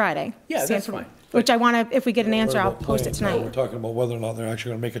up by Friday. Yeah, that's Sanford- fine. Which I want to, if we get an What answer, I'll about post it playing? We're tonight. talking about whether or not they're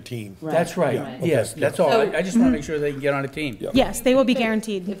actually gonna make a team. That's right, Right. yes, Okay, that's yeah. all. So- I just want to make sure they can get on a team. Yeah. Yes, they will be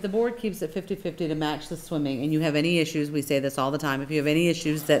guaranteed. If the board keeps it 50/50 to match the swimming, and you have any issues, we say this all the time, if you have any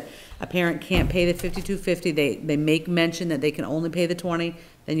issues that a parent can't pay the 5250, they make mention that they can only pay the 20,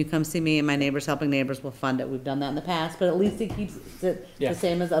 then you come see me, and my Neighbors Helping Neighbors will fund it. We've done that in the past, but at least it keeps it Yeah. the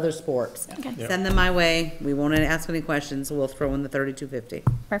same as other sports. Okay. Send them my way, we won't ask any questions, we'll throw in the 3250.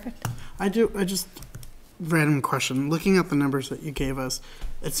 Perfect. I just, random question, looking at the numbers that you gave us,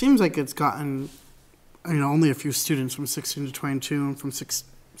 it seems like it's gotten, only a few students from 16 to 22 and from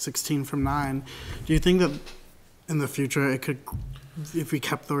 16 from 9. Do you think that in the future it could, if we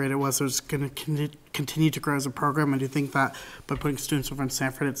kept the rate it was, it's going to continue to grow as a program? And do you think that by putting students over in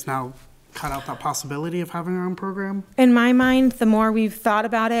Sanford, it's now cut out that possibility of having our own program? In my mind, the more we've thought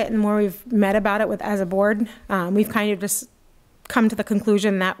about it and the more we've met about it as a board, we've kind of just come to the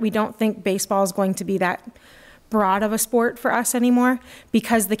conclusion that we don't think baseball is going to be that broad of a sport for us anymore,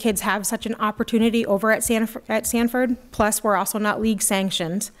 because the kids have such an opportunity over at Sanford. Plus, we're also not league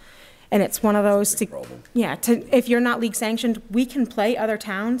sanctioned. And it's one of those if you're not league sanctioned, we can play other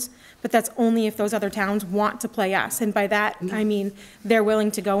towns, but that's only if those other towns want to play us. And by that, I mean, they're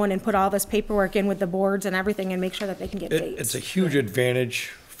willing to go in and put all this paperwork in with the boards and everything and make sure that they can get dates. It's a huge advantage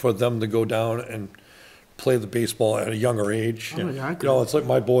for them to go down and play the baseball at a younger age. Oh, yeah, I agree. It's like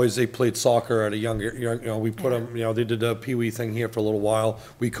my boys, they played soccer at a younger, we put them, they did the Pee Wee thing here for a little while.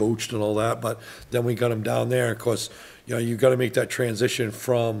 We coached and all that, but then we got them down there. Of course, you got to make that transition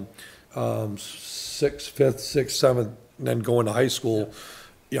from 6th, 5th, 6th, 7th, and then going to high school.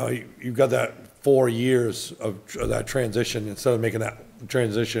 You've got that 4 years of that transition instead of making that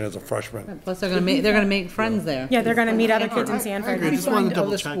transition as a freshman. Plus, they're gonna make friends there. Yeah, they're gonna meet other kids in I Sanford. agree. Could we just wanted to find double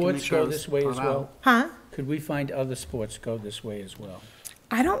other check and make sports sure go it was this way as thought well? out. Huh? Could we find other sports go this way as well?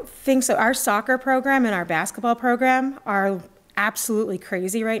 I don't think so. Our soccer program and our basketball program are absolutely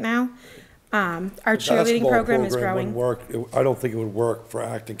crazy right now. Our cheerleading Basketball program is wouldn't growing. work. I don't think it would work for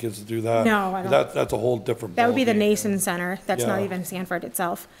Acton kids to do that. No, I don't. That's a whole different. That would be the ballgame. Nason Center. That's not Yeah. even Sanford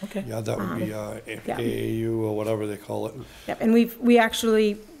itself. Okay. Yeah, that would be yeah. AAU or whatever they call it. Yep, and we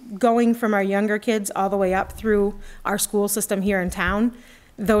actually, going from our younger kids all the way up through our school system here in town,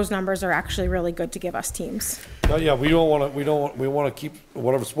 those numbers are actually really good to give us teams. Yeah, we wanna keep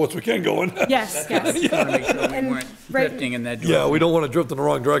whatever sports we can going. Yes, yes. Just wanna make sure we And weren't right- drifting in that direction. Yeah, we don't wanna drift in the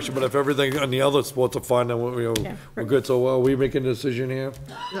wrong direction, but if everything on the other sports are fine, then we're good. So, are we making a decision here?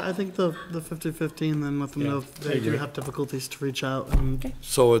 Yeah, I think the 50-50, and then let them know if they do have difficulties to reach out. And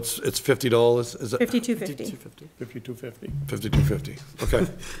So it's $50, is it? 5250. 5250. 52.50, okay.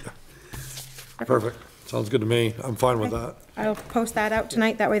 Perfect, sounds good to me, I'm fine with that. I'll post that out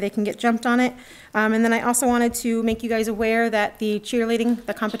tonight, that way they can get jumped on it. And then I also wanted to make you guys aware that the cheerleading,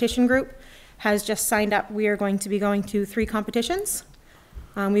 the competition group, has just signed up. We are going to be going to 3 competitions.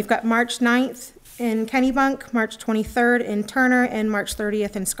 We've got March 9th in Kennebunk, March 23rd in Turner, and March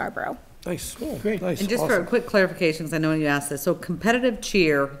 30th in Scarborough. Nice, great, nice, And just for a awesome. quick clarification, because I know you asked this, so competitive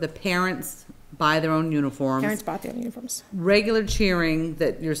cheer, the parents buy their own uniforms. Parents bought their uniforms. Regular cheering,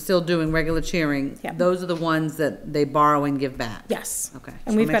 that you're still doing regular cheering, Yeah. those are the ones that they borrow and give back? Yes. Okay. And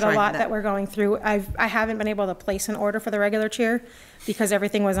Just we've wanna make got a sure I lot had that we're going through. I haven't been able to place an order for the regular cheer because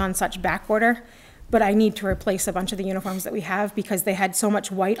everything was on such back order. But I need to replace a bunch of the uniforms that we have because they had so much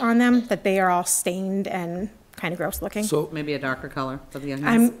white on them that they are all stained and kind of gross looking. So, Maybe a darker color for the young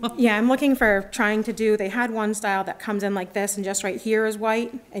ones. I'm looking for trying to do, they had one style that comes in like this and just right here is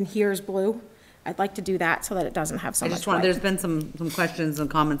white and here is blue. I'd like to do that so that it doesn't have so I much just want, white. there's been some questions and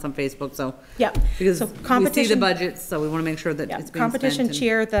comments on Facebook, so. Yep. Because So we see the competition- budgets, so we want to make sure that Yeah, it's being spent. competition and-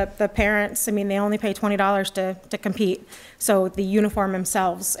 cheer, the parents, I mean, they only pay $20 to compete. So the uniform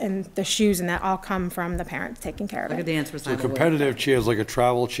themselves and the shoes and that all come from the parents taking care of Like a it. dance for so competitive chair is like a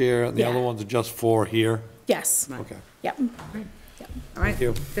travel chair, and the Yeah. other ones are just for here? Yes, Okay. yep. All right,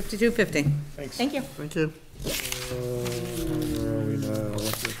 you. 52.50. Thank you. thank you. Where are we now?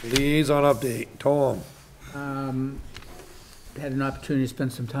 Liaison update, Tom. Had an opportunity to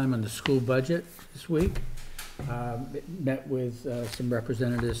spend some time on the school budget this week. Met with some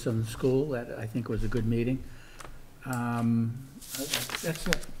representatives from the school. That I think was a good meeting. That's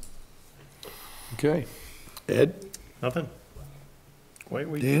it. Okay. Ed? Nothing?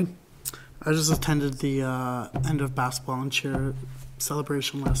 Wait, Dan? I just attended the end of basketball and cheer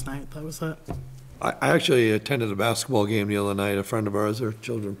celebration last night. That was it. I actually attended a basketball game the other night. A friend of ours, their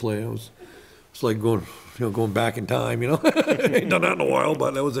children play. It's like going back in time, Ain't done that in a while,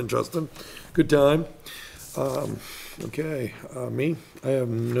 but that was interesting. Good time. Okay, me, I have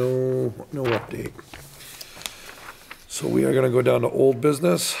no update. So we are gonna go down to old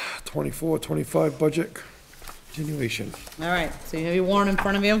business, 24-25 budget continuation. All right, so you have your warrant in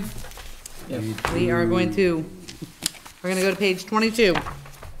front of you. We are going to, we're gonna go to page 22.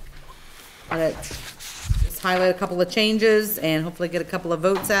 Just highlight a couple of changes and hopefully get a couple of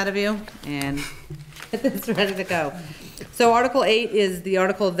votes out of you and get this ready to go. So Article 8 is the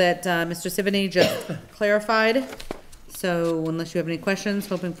article that Mr. Sivany just clarified. So unless you have any questions,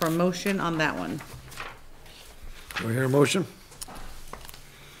 hoping for a motion on that one. Do I hear a motion?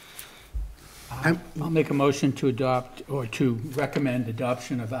 I'll make a motion to adopt or to recommend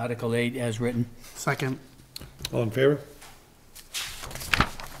adoption of Article 8 as written. Second. All in favor?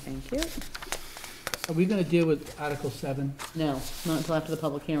 Thank you. Are we going to deal with Article 7? No, not until after the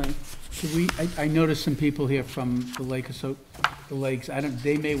public hearing. Should we, I noticed some people here from the lake, so, the lakes,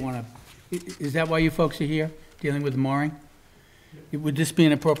 they may want to, is that why you folks are here, dealing with mooring? Would this be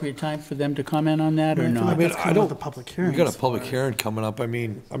an appropriate time for them to comment on that, or I feel not? like that's I kind of don't- what the public hearing We got is a public for. hearing coming up. I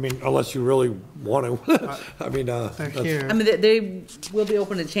mean, unless you really want to. I mean, They're that's- here. I mean, they will be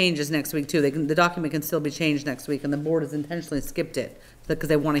open to changes next week too. The document can still be changed next week and the board has intentionally skipped it because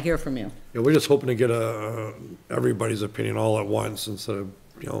they want to hear from you. yeah, we're just hoping to get everybody's opinion all at once instead of,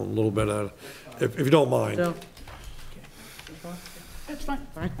 a little bit at, if you don't mind. So, That's fine.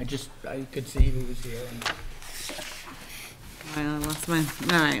 I could see who was here. I lost mine.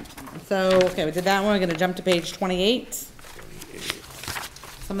 All right. So, okay, we did that one. We're gonna jump to page 28.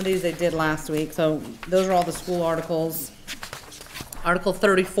 Some of these they did last week. So those are all the school articles. Article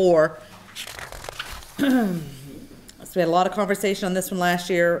 34. So we had a lot of conversation on this one last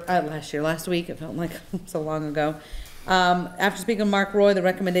week. It felt like so long ago. After speaking with Mark Roy, the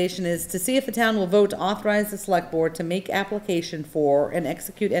recommendation is to see if the town will vote to authorize the select board to make application for and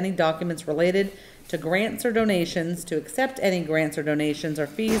execute any documents related to grants or donations, to accept any grants or donations or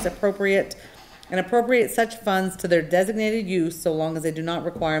fees appropriate, and appropriate such funds to their designated use so long as they do not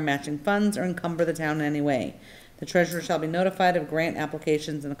require matching funds or encumber the town in any way. The treasurer shall be notified of grant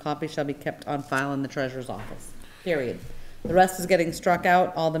applications and a copy shall be kept on file in the treasurer's office. Period. The rest is getting struck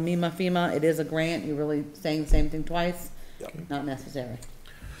out, all the MEMA, FEMA, it is a grant, you're really saying the same thing twice? Not necessary.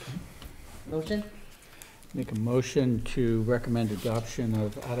 Motion? Make a motion to recommend adoption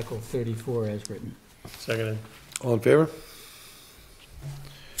of Article 34 as written. Seconded. All in favor?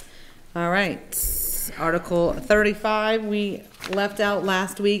 All right, Article 35, we left out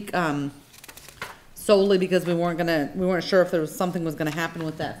last week, solely because we weren't sure if something was gonna happen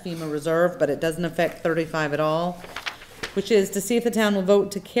with that FEMA reserve, but it doesn't affect 35 at all, which is to see if the town will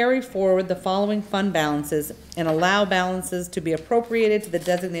vote to carry forward the following fund balances and allow balances to be appropriated to the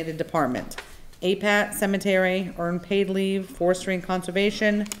designated department. APAT, cemetery, earned paid leave, forestry and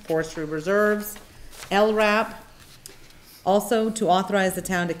conservation, forestry reserves, LRAP. Also, to authorize the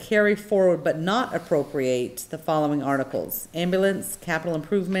town to carry forward but not appropriate the following articles: ambulance, capital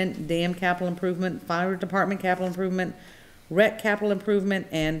improvement, dam capital improvement, fire department capital improvement, rec capital improvement,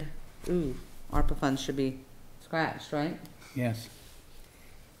 and, ARPA funds should be scratched, right? Yes.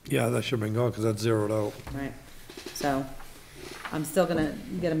 Yeah, that should have been gone, because that's zeroed out. Right. So, I'm still gonna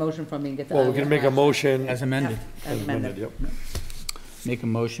get a motion from you and get that. Well, we can make a motion. As amended. As amended. Yep. Make a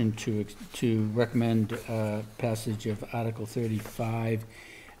motion to recommend passage of Article 35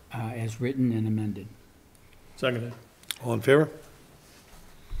 as written and amended. Seconded. All in favor?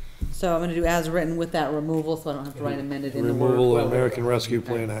 So I'm gonna do as written with that removal, so I don't have to write amended in the word. Removal of American Rescue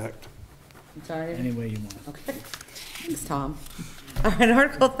Plan Act. I'm sorry. Any way you want. Okay. Thanks, Tom. All right,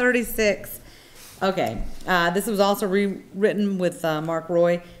 Article 36. Okay, this was also rewritten with Mark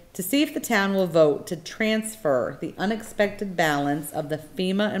Roy. To see if the town will vote to transfer the unexpected balance of the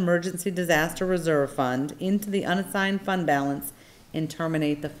FEMA Emergency Disaster Reserve Fund into the unassigned fund balance and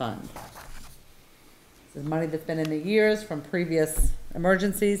terminate the fund. This is money that's been in the years from previous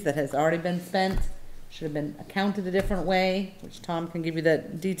emergencies that has already been spent, should have been accounted a different way, which Tom can give you the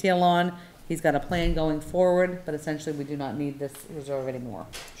detail on. He's got a plan going forward, but essentially we do not need this reserve anymore.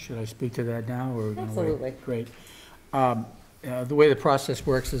 Should I speak to that now, or? are we gonna wait? Absolutely. Great. The way the process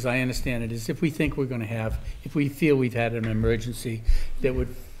works, as I understand it, is if we think we're gonna have, if we feel we've had an emergency that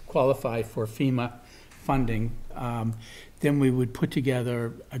would qualify for FEMA funding, then we would put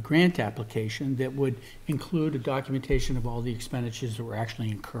together a grant application that would include a documentation of all the expenditures that were actually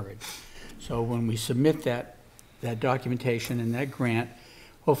incurred. So when we submit that documentation and that grant,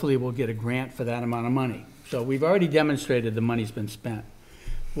 hopefully we'll get a grant for that amount of money. So we've already demonstrated the money's been spent.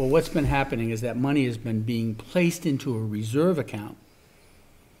 Well, what's been happening is that money has been being placed into a reserve account,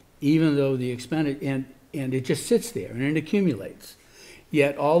 even though the expenditure, and it just sits there and it accumulates.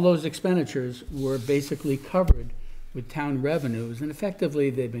 Yet all those expenditures were basically covered with town revenues, and effectively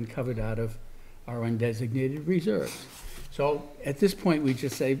they've been covered out of our undesignated reserves. So at this point, we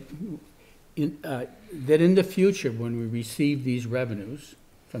just say that in the future, when we receive these revenues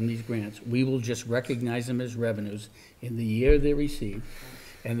from these grants, we will just recognize them as revenues in the year they're received,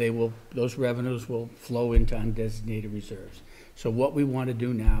 and those revenues will flow into undesignated reserves. So what we want to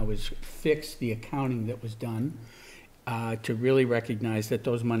do now is fix the accounting that was done to really recognize that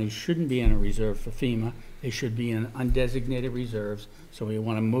those monies shouldn't be in a reserve for FEMA. They should be in undesignated reserves. So we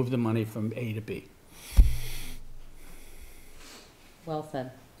want to move the money from A to B. Well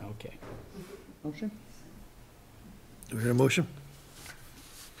said. Okay. Motion? Do we hear a motion?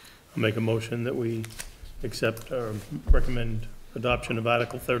 I'll make a motion that we accept or recommend adoption of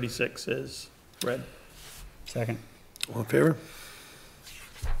Article 36 as read. Second. All in favor?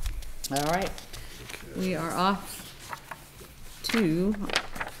 All right. We are off to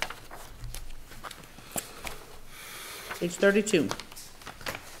page 32.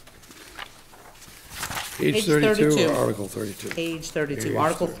 Page 32 or Article 32? Page 32, Page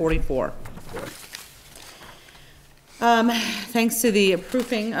Article 32. 44. Thanks to the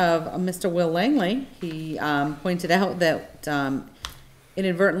approving of Mr. Will Langley, he pointed out that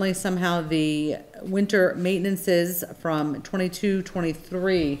inadvertently somehow the winter maintenances from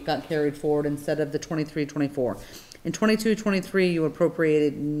 22-23 got carried forward instead of the 23-24. In 22-23, you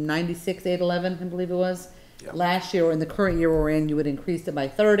appropriated 96,811, I believe it was. Yep. Last year, or in the current year we're in, you would increase it by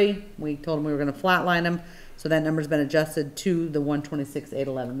 30. We told him we were gonna flatline them, so that number's been adjusted to the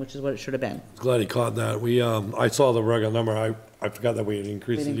 126,811, which is what it should have been. Glad he caught that. We, I saw the regular number. I forgot that we had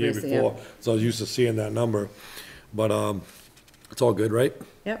increased it the year increased it, yeah. before, so I was used to seeing that number. But, it's all good, right?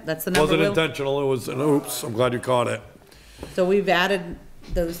 Yep, that's the number. Wasn't Will. intentional, it was an oops. I'm glad you caught it. So we've added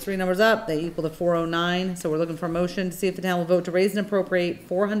those three numbers up, they equal to 409, so we're looking for a motion to see if the town will vote to raise and appropriate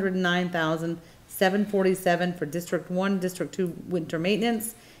 409,747 for District 1, District 2 winter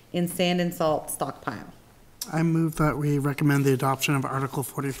maintenance in sand and salt stockpile. I move that we recommend the adoption of Article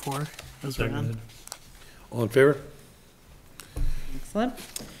 44 as written. Seconded. All in favor? Excellent.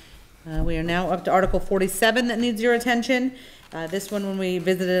 We are now up to Article 47 that needs your attention. This one, when we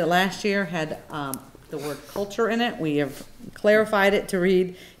visited it last year, had the word culture in it. We have clarified it to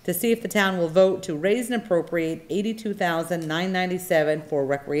read, to see if the town will vote to raise and appropriate $82,997 for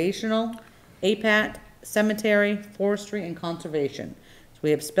recreational, APAT, cemetery, forestry, and conservation. So we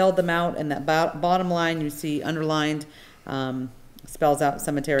have spelled them out, and that bottom line you see underlined, spells out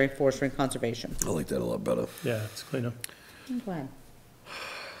cemetery, forestry, and conservation. I like that a lot better. Yeah, it's cleaner. I'm glad.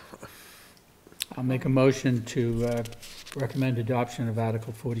 I'll make a motion to recommend adoption of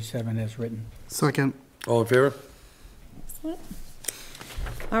Article 47 as written. Second. All in favor?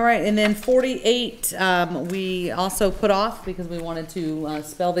 All right, and then 48, we also put off because we wanted to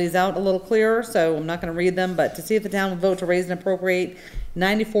spell these out a little clearer, so I'm not gonna read them, but to see if the town will vote to raise and appropriate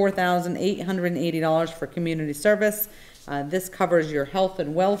 $94,880 for community service. This covers your health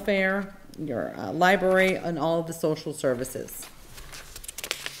and welfare, your library, and all of the social services.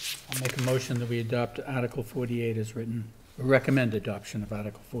 I'll make a motion that we adopt Article 48 as written, or recommend adoption of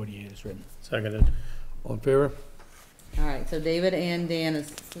Article 48 as written. Seconded. All in favor? All right, so David and Dan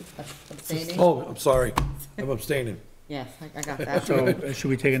is abstaining? Oh, I'm sorry. I'm abstaining. Yes, I got that. So should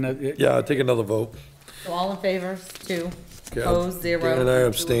we take another? Yeah, I'll take another vote. So all in favor, 2, Okay, opposed, 0. Dan and I are 2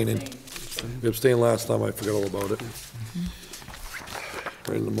 abstaining. abstain. We abstained last time, I forgot all about it.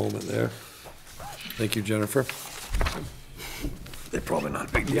 Right in the moment there. Thank you, Jennifer. They're probably not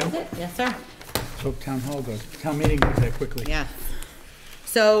a big deal. Yes, sir. Hope town hall goes, town meeting goes that quickly. Yeah.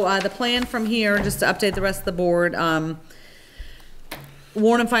 So, the plan from here, just to update the rest of the board,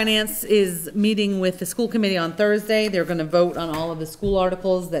 Warren and Finance is meeting with the school committee on Thursday. They're gonna vote on all of the school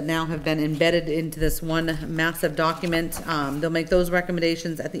articles that now have been embedded into this one massive document. They'll make those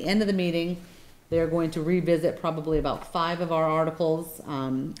recommendations at the end of the meeting. They're going to revisit probably about 5 of our articles,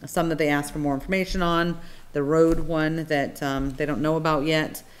 some that they asked for more information on, the road one that, they don't know about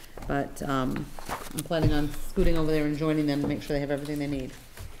yet. But I'm planning on scooting over there and joining them to make sure they have everything they need.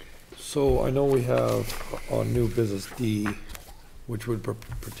 So I know we have on new business D, which would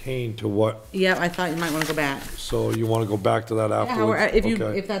pertain to what, Yeah, I thought you might want to go back. so you want to go back to that Yeah, afterwards? if you,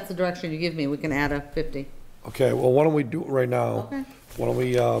 Okay. if that's the direction you give me, we can add a 50. Okay, well, why don't we do it right now? Okay. Why don't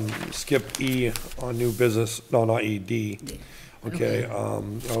we skip E on new business, no, not E, D. Okay,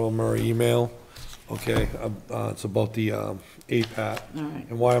 Earl Murray email, okay, it's about the APAT. All right.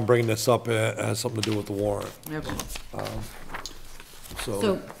 And why I'm bringing this up, it has something to do with the warrant, Okay. so,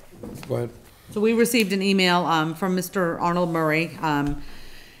 So, go ahead. so we received an email from Mr. Arnold Murray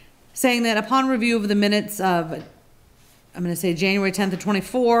saying that upon review of the minutes of, I'm going to say January 10th of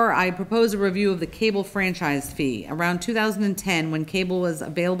 24, I propose a review of the cable franchise fee. Around 2010, when cable was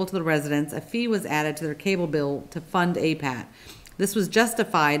available to the residents, a fee was added to their cable bill to fund APAT. This was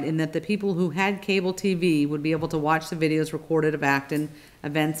justified in that the people who had cable TV would be able to watch the videos recorded of Acton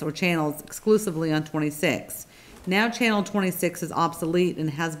events or channels exclusively on 26. Now Channel 26 is obsolete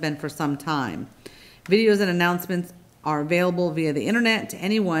and has been for some time. Videos and announcements are available via the internet to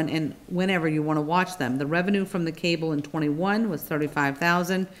anyone and whenever you want to watch them. The revenue from the cable in 21 was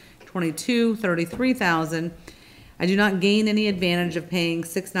 $35,000, 22, $33,000. I do not gain any advantage of paying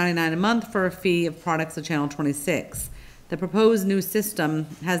 $6.99 a month for a fee of products of Channel 26. The proposed new system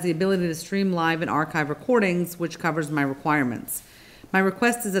has the ability to stream live and archive recordings, which covers my requirements. My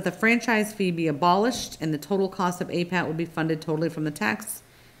request is that the franchise fee be abolished and the total cost of APAT will be funded totally from the taxes,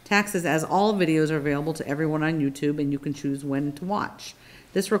 as all videos are available to everyone on YouTube and you can choose when to watch.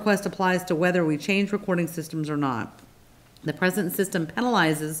 This request applies to whether we change recording systems or not. The present system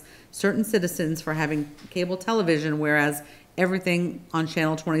penalizes certain citizens for having cable television, whereas everything on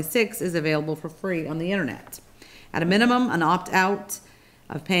Channel 26 is available for free on the internet. At a minimum, an opt-out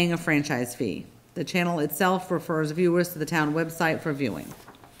of paying a franchise fee. The channel itself refers viewers to the town website for viewing.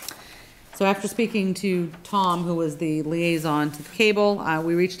 So after speaking to Tom, who was the liaison to the cable,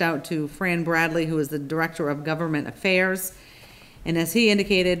 we reached out to Fran Bradley, who is the Director of Government Affairs. And as he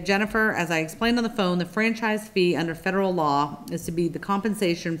indicated, Jennifer, as I explained on the phone, the franchise fee under federal law is to be the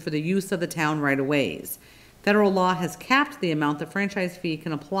compensation for the use of the town right-of-ways. Federal law has capped the amount the franchise fee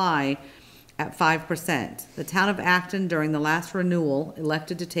can apply at 5%. The town of Acton, during the last renewal,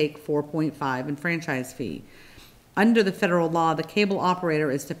 elected to take 4.5 in franchise fee. Under the federal law, the cable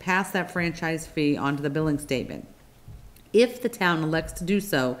operator is to pass that franchise fee onto the billing statement. If the town elects to do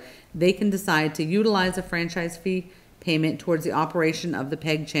so, they can decide to utilize a franchise fee payment towards the operation of the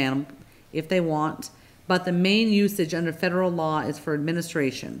PEG channel if they want, but the main usage under federal law is for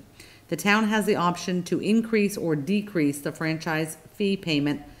administration. The town has the option to increase or decrease the franchise fee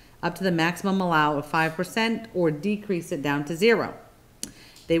payment up to the maximum allowed of 5% or decrease it down to 0.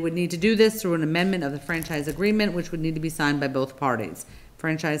 They would need to do this through an amendment of the franchise agreement, which would need to be signed by both parties.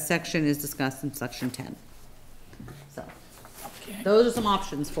 Franchise section is discussed in section 10. So, those are some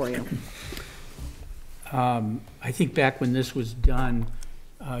options for you. I think back when this was done,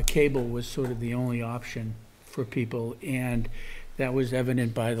 cable was sort of the only option for people, and that was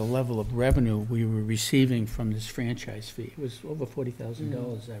evident by the level of revenue we were receiving from this franchise fee. It was over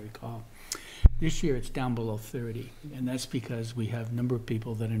 $40,000, I recall. This year, it's down below 30, and that's because we have a number of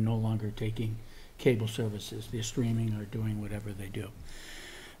people that are no longer taking cable services. They're streaming or doing whatever they do.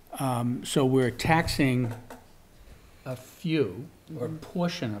 So we're taxing a few, or a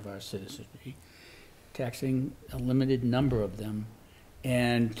portion of our citizenry, taxing a limited number of them,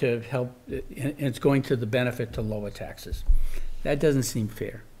 and to help, and it's going to the benefit to lower taxes. That doesn't seem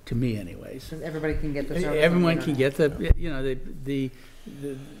fair, to me anyways. Everybody can get the service. Everyone can get the, you know,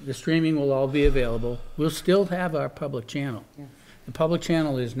 the streaming will all be available. We'll still have our public channel. Yeah. The public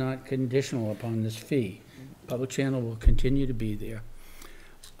channel is not conditional upon this fee. Public channel will continue to be there.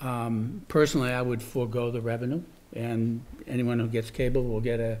 Personally, I would forego the revenue, and anyone who gets cable will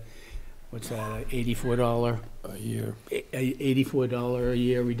get a, what's that, $84 A year. $84 a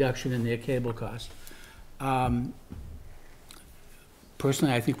year reduction in their cable cost.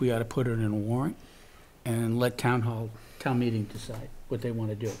 Personally, I think we ought to put it in a warrant and let town meeting decide what they want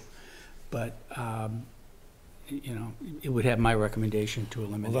to do. But, you know, it would have my recommendation to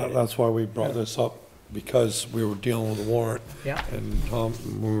eliminate Well, it. that's why we brought this up, because we were dealing with the warrant. Yeah. And Tom,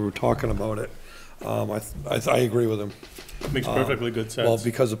 when we were talking about it, I agree with him. Makes perfectly good sense. Well,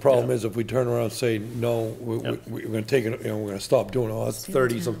 because the problem is, if we turn around and say, no, we're gonna take it, you know, we're gonna stop doing it, that's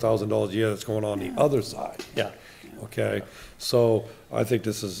 $30-some thousand a year that's going on the other side. Yeah. Okay, so I think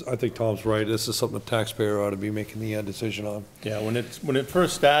Tom's right, this is something the taxpayer ought to be making the decision on. Yeah, when it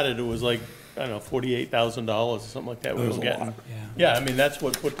first started, it was like, I don't know, $48,000 or something like that we It were was a getting. lot. Yeah, I mean, that's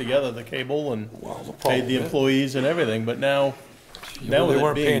what put together the cable and Well, the paid problem the is- employees and everything, but now they with it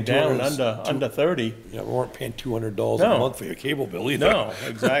weren't being paying down 200 under 30, Yeah, we weren't paying $200 a No. month for your cable bill either. no,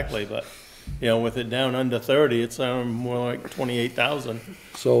 exactly, but, you know, with it down under 30, it's more like 28,000.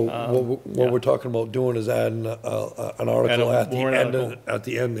 So what we're talking about doing is adding an article at the warrant end, article. at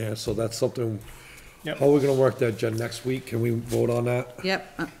the end there, so that's something. Yep. How are we gonna work that, Jen, next week? Can we vote on that?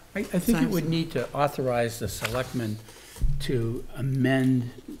 Yep. I think it would need to authorize the selectmen to amend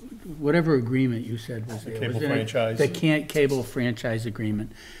whatever agreement you said was there. cable Was it franchise. The cable franchise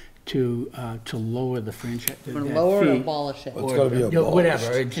agreement to lower the franchise. We're gonna lower or abolish it. It's gotta be You know, Whatever,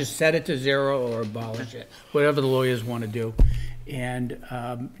 abolished. just set it to 0 or abolish it, whatever the lawyers want to do. And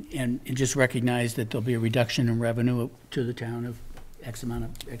just recognize that there'll be a reduction in revenue to the town of X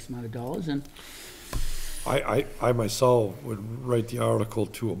amount of dollars, and I myself would write the article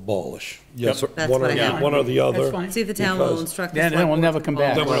to abolish. Yes, That's one or what I have. one or the that's other. fine. See if the town will Because- instruct the Then select we'll board never to come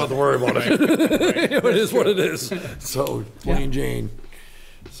back. Then we abolish don't have to worry about it. It is what it is. So, plain Jane,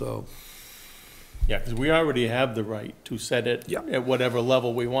 so. Yeah, because we already have the right to set it Yeah. at whatever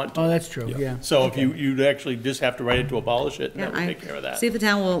level we want to. Oh, that's true, yeah. So if you'd actually just have to write it to abolish it, Yeah, that would take care of that. See if the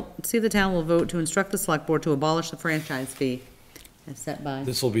town will vote to instruct the select board to abolish the franchise fee as set by.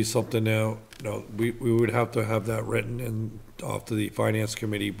 This will be something now, no, we would have to have that written and off to the finance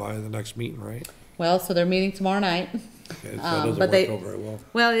committee by the next meeting, right? Well, so they're meeting tomorrow night. Okay, so that doesn't but work out very well.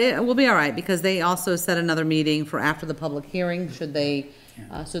 Well, it will be all right, because they also set another meeting for after the public hearing, should they,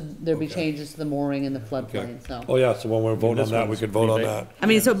 so there'll be Okay. changes to the mooring and the Okay. floodplain, so. Oh, yeah, so when we're voting on This that, we one's could vote on rebate. that. I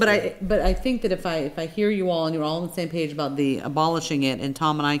mean, so, but I think that if I hear you all and you're all on the same page about the abolishing it, and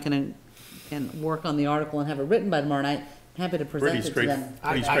Tom and I can work on the article and have it written by tomorrow night, I'm happy to present it to Pretty them. Pretty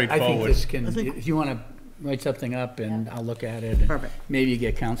I think straightforward. this can, if you want to write something up and I'll look at it. and Perfect. Maybe you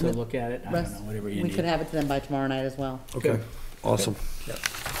get counsel to look at it, I don't Russ, know, whatever you we could need. have it to them by tomorrow night as well. Okay, awesome.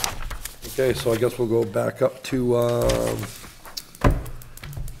 Okay, so I guess we'll go back up to,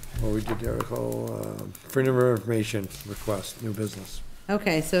 what we did there, freedom of information request, new business.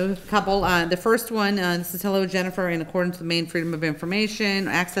 Okay, so a couple, the first one, this is hello Jennifer, in accordance with the Maine Freedom of Information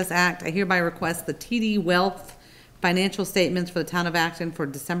Access Act, I hereby request the TD Wealth financial statements for the town of Acton for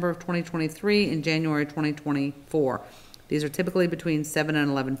December of 2023 and January 2024. These are typically between 7 and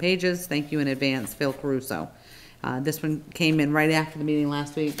 11 pages. Thank you in advance, Phil Caruso. This one came in right after the meeting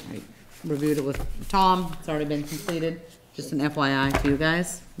last week. I reviewed it with Tom. It's already been completed. Just an FYI to you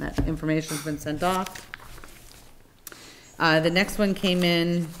guys. That information's been sent off. The next one came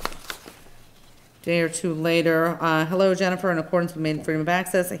in a day or two later. Hello, Jennifer, in accordance with Maine Freedom of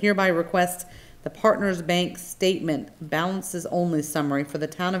Access, I hereby request the Partners Bank Statement Balances Only Summary for the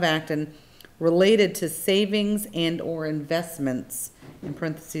town of Acton related to savings and/or investments, in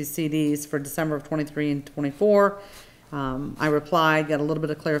parentheses CDs, for December of 23 and 24. I replied, got a little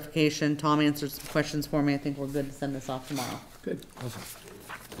bit of clarification. Tom answered some questions for me. I think we're good to send this off tomorrow. Good.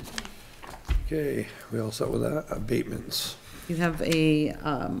 Okay, we all set with that? Abatements. You have a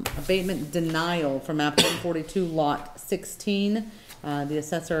abatement denial for map 142, lot 16. The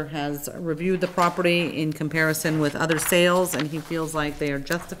assessor has reviewed the property in comparison with other sales, and he feels like they are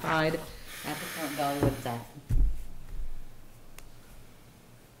justified at the current value that it's at.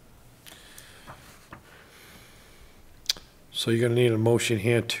 So you're gonna need a motion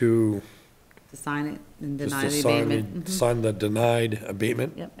here to To sign it and just deny to the sign, abatement. Mhm. sign the denied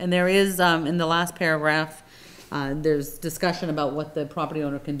abatement. Yep, and there is, in the last paragraph, there's discussion about what the property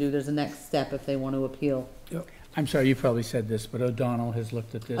owner can do. There's a next step if they want to appeal. I'm sorry, you probably said this, but O'Donnell has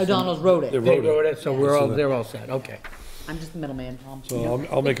looked at this. O'Donnell's wrote it. They They wrote wrote it. it, so we're all, they're all set, okay. I'm just the middleman, Tom. So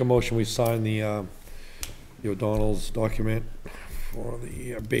I'll make a motion, we sign the O'Donnell's document for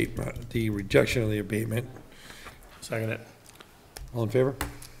the abatement, the rejection of the abatement. Second it. All in favor?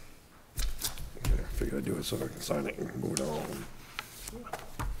 Okay, I figured I'd do it so I can sign it and move it on.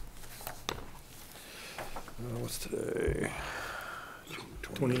 What's today?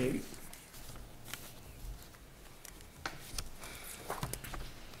 28.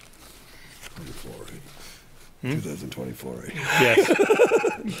 2024, right? Yes.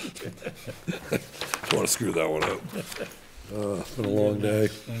 Don't wanna screw that one up. It's been a long day.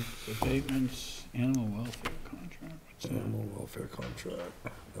 Abatements, animal welfare contract. What's that? Animal welfare contract.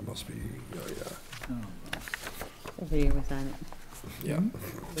 That must be, yeah. Every year we sign it. Yeah.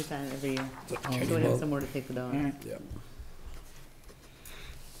 We sign it every year. Is that So Kenny we have Monk? somewhere to take the dog. All right. Yeah.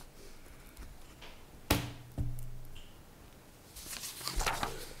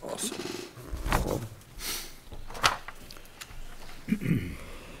 Awesome. Well,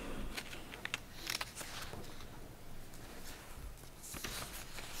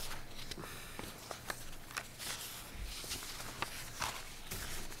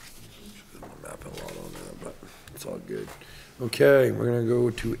 mapping a lot on there, but it's all good. Okay, we're gonna go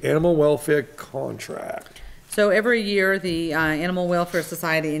to animal welfare contract. So every year, the Animal Welfare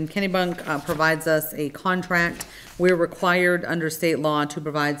Society in Kennebunk provides us a contract. We're required under state law to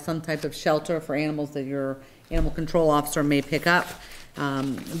provide some type of shelter for animals that your animal control officer may pick up.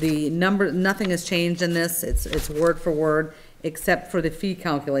 The number, nothing has changed in this. It's word for word, except for the fee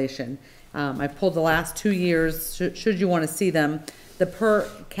calculation. I pulled the last 2 years, should you want to see them. The per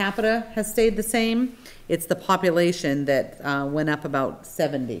capita has stayed the same. It's the population that went up about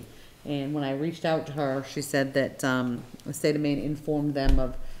 70. And when I reached out to her, she said that the state of Maine informed them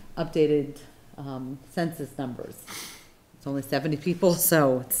of updated census numbers. It's only 70 people,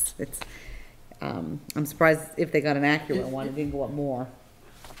 so I'm surprised if they got an accurate one. It didn't go up more.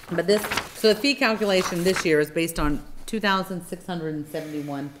 But so the fee calculation this year is based on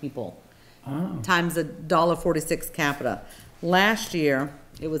 2,671 people times $1.46 capita. Last year,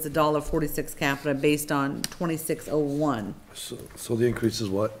 it was $1.46 capita based on 2,601. So the increase is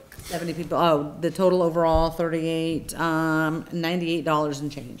what? 70 people, oh, the total overall, 38, $98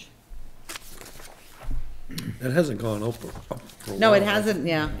 and change. It hasn't gone up for a No, it while. hasn't,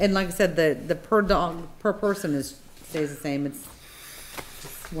 yeah, and like I said, the per dog, per person stays the same, it's,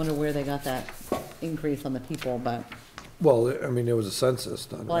 wonder where they got that increase on the people, but, Well, I mean, there was a census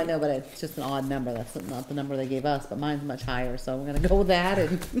done. well, I know, but it's just an odd number, that's not the number they gave us, but mine's much higher, so we're gonna go with that,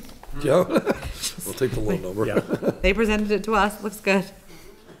 and Yeah, we'll take the low number. Yeah. they presented it to us, looks good.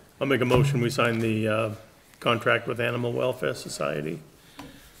 I'll make a motion, we sign the contract with Animal Welfare Society.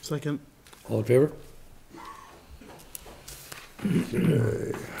 Second. All in favor?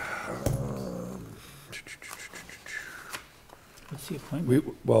 What's the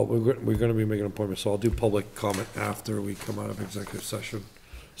appointment? We're gonna be making an appointment, so I'll do public comment after we come out of executive session.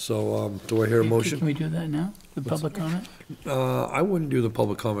 So, do I hear a motion? Can we do that now, the public comment? I wouldn't do the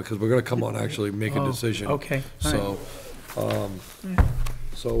public comment, because we're gonna come on and actually make a Oh, decision. okay, all right.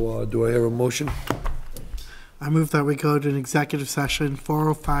 So, do I hear a motion? I move that we go to an executive session,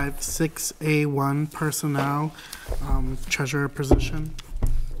 405-6A1 personnel, treasurer position.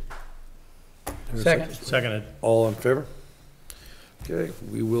 Second. Seconded. All in favor? Okay,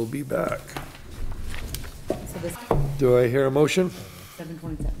 we will be back. So this, Do I hear a motion?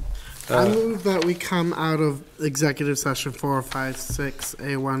 727. I move that we come out of executive session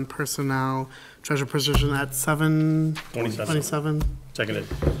 405-6A1 personnel, treasurer position at 7:27. Seconded.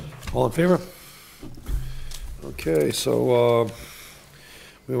 All in favor? Okay, so,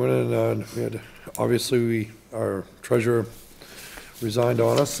 we went in, we had, obviously, our treasurer resigned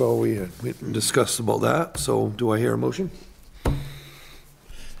on us, so we discussed about that, so do I hear a motion?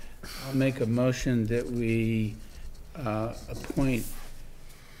 I'll make a motion that we appoint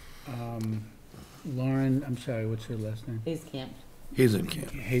Lauren, I'm sorry, what's her last name? Hayes Camp. He's in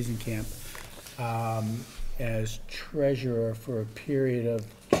camp. Hazenkamp, as treasurer for a period of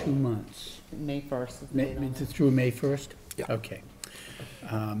 2 months. May 1st. is the May- date on it. Through May 1st? Okay.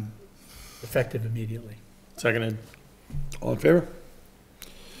 Effective immediately. Seconded. All in favor?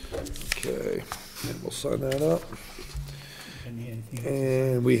 Okay, and we'll sign that up. Anything else?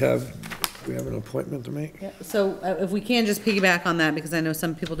 And we have an appointment to make? Yeah, so if we can just piggyback on that, because I know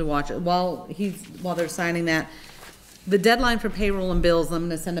some people do watch it, while they're signing that, the deadline for payroll and bills, I'm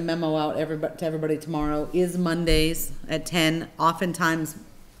gonna send a memo out to everybody tomorrow, is Mondays at 10. Oftentimes,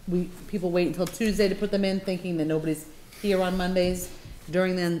 people wait until Tuesday to put them in, thinking that nobody's here on Mondays.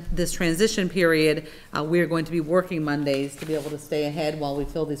 During this transition period, we are going to be working Mondays to be able to stay ahead while we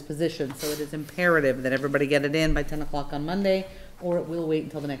fill these positions. So it is imperative that everybody get it in by 10 o'clock on Monday, or it will wait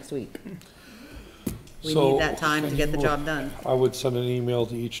until the next week. We So, need that time to get the job done. I would send an email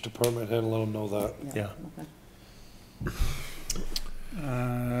to each department head and let them know that. Yeah. Okay.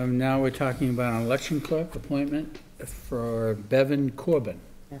 Now we're talking about an election clerk appointment for Bevan Corbin.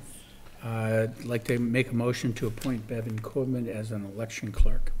 Yes. I'd like to make a motion to appoint Bevan Corbin as an election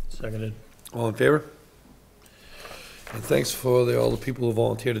clerk. Seconded. All in favor? And thanks for all the people who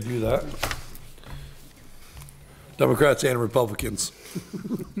volunteered to do that. Democrats and Republicans.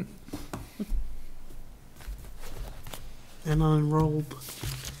 And unenrolled.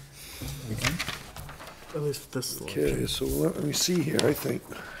 At least this election. Okay, so let me see here, I think.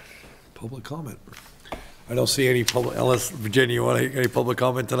 Public comment. I don't see any public, unless, Virginia, you want any public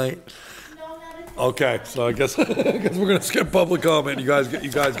comment tonight? No, not at this Okay, so I guess we're gonna skip public comment. You guys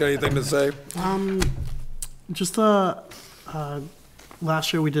got anything to say? Just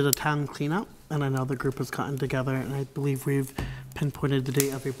last year we did a town cleanup, and I know the group has gotten together, and I believe we've pinpointed the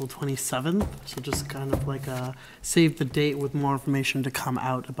date of April 27th. So just kind of like save the date with more information to come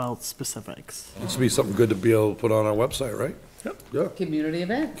out about specifics. This would be something good to be able to put on our website, right? Yep. Yeah, Community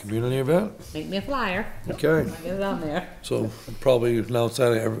event. community event, Make me a flyer. okay. Get it on there. So probably announce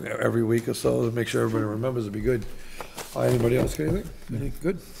that every week or so to make sure everybody remembers, it'd be good. Anybody else got anything? Anything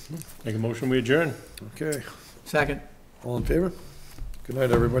good? Make a motion, we adjourn. Okay, Second. all in favor? Good night,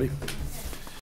 everybody.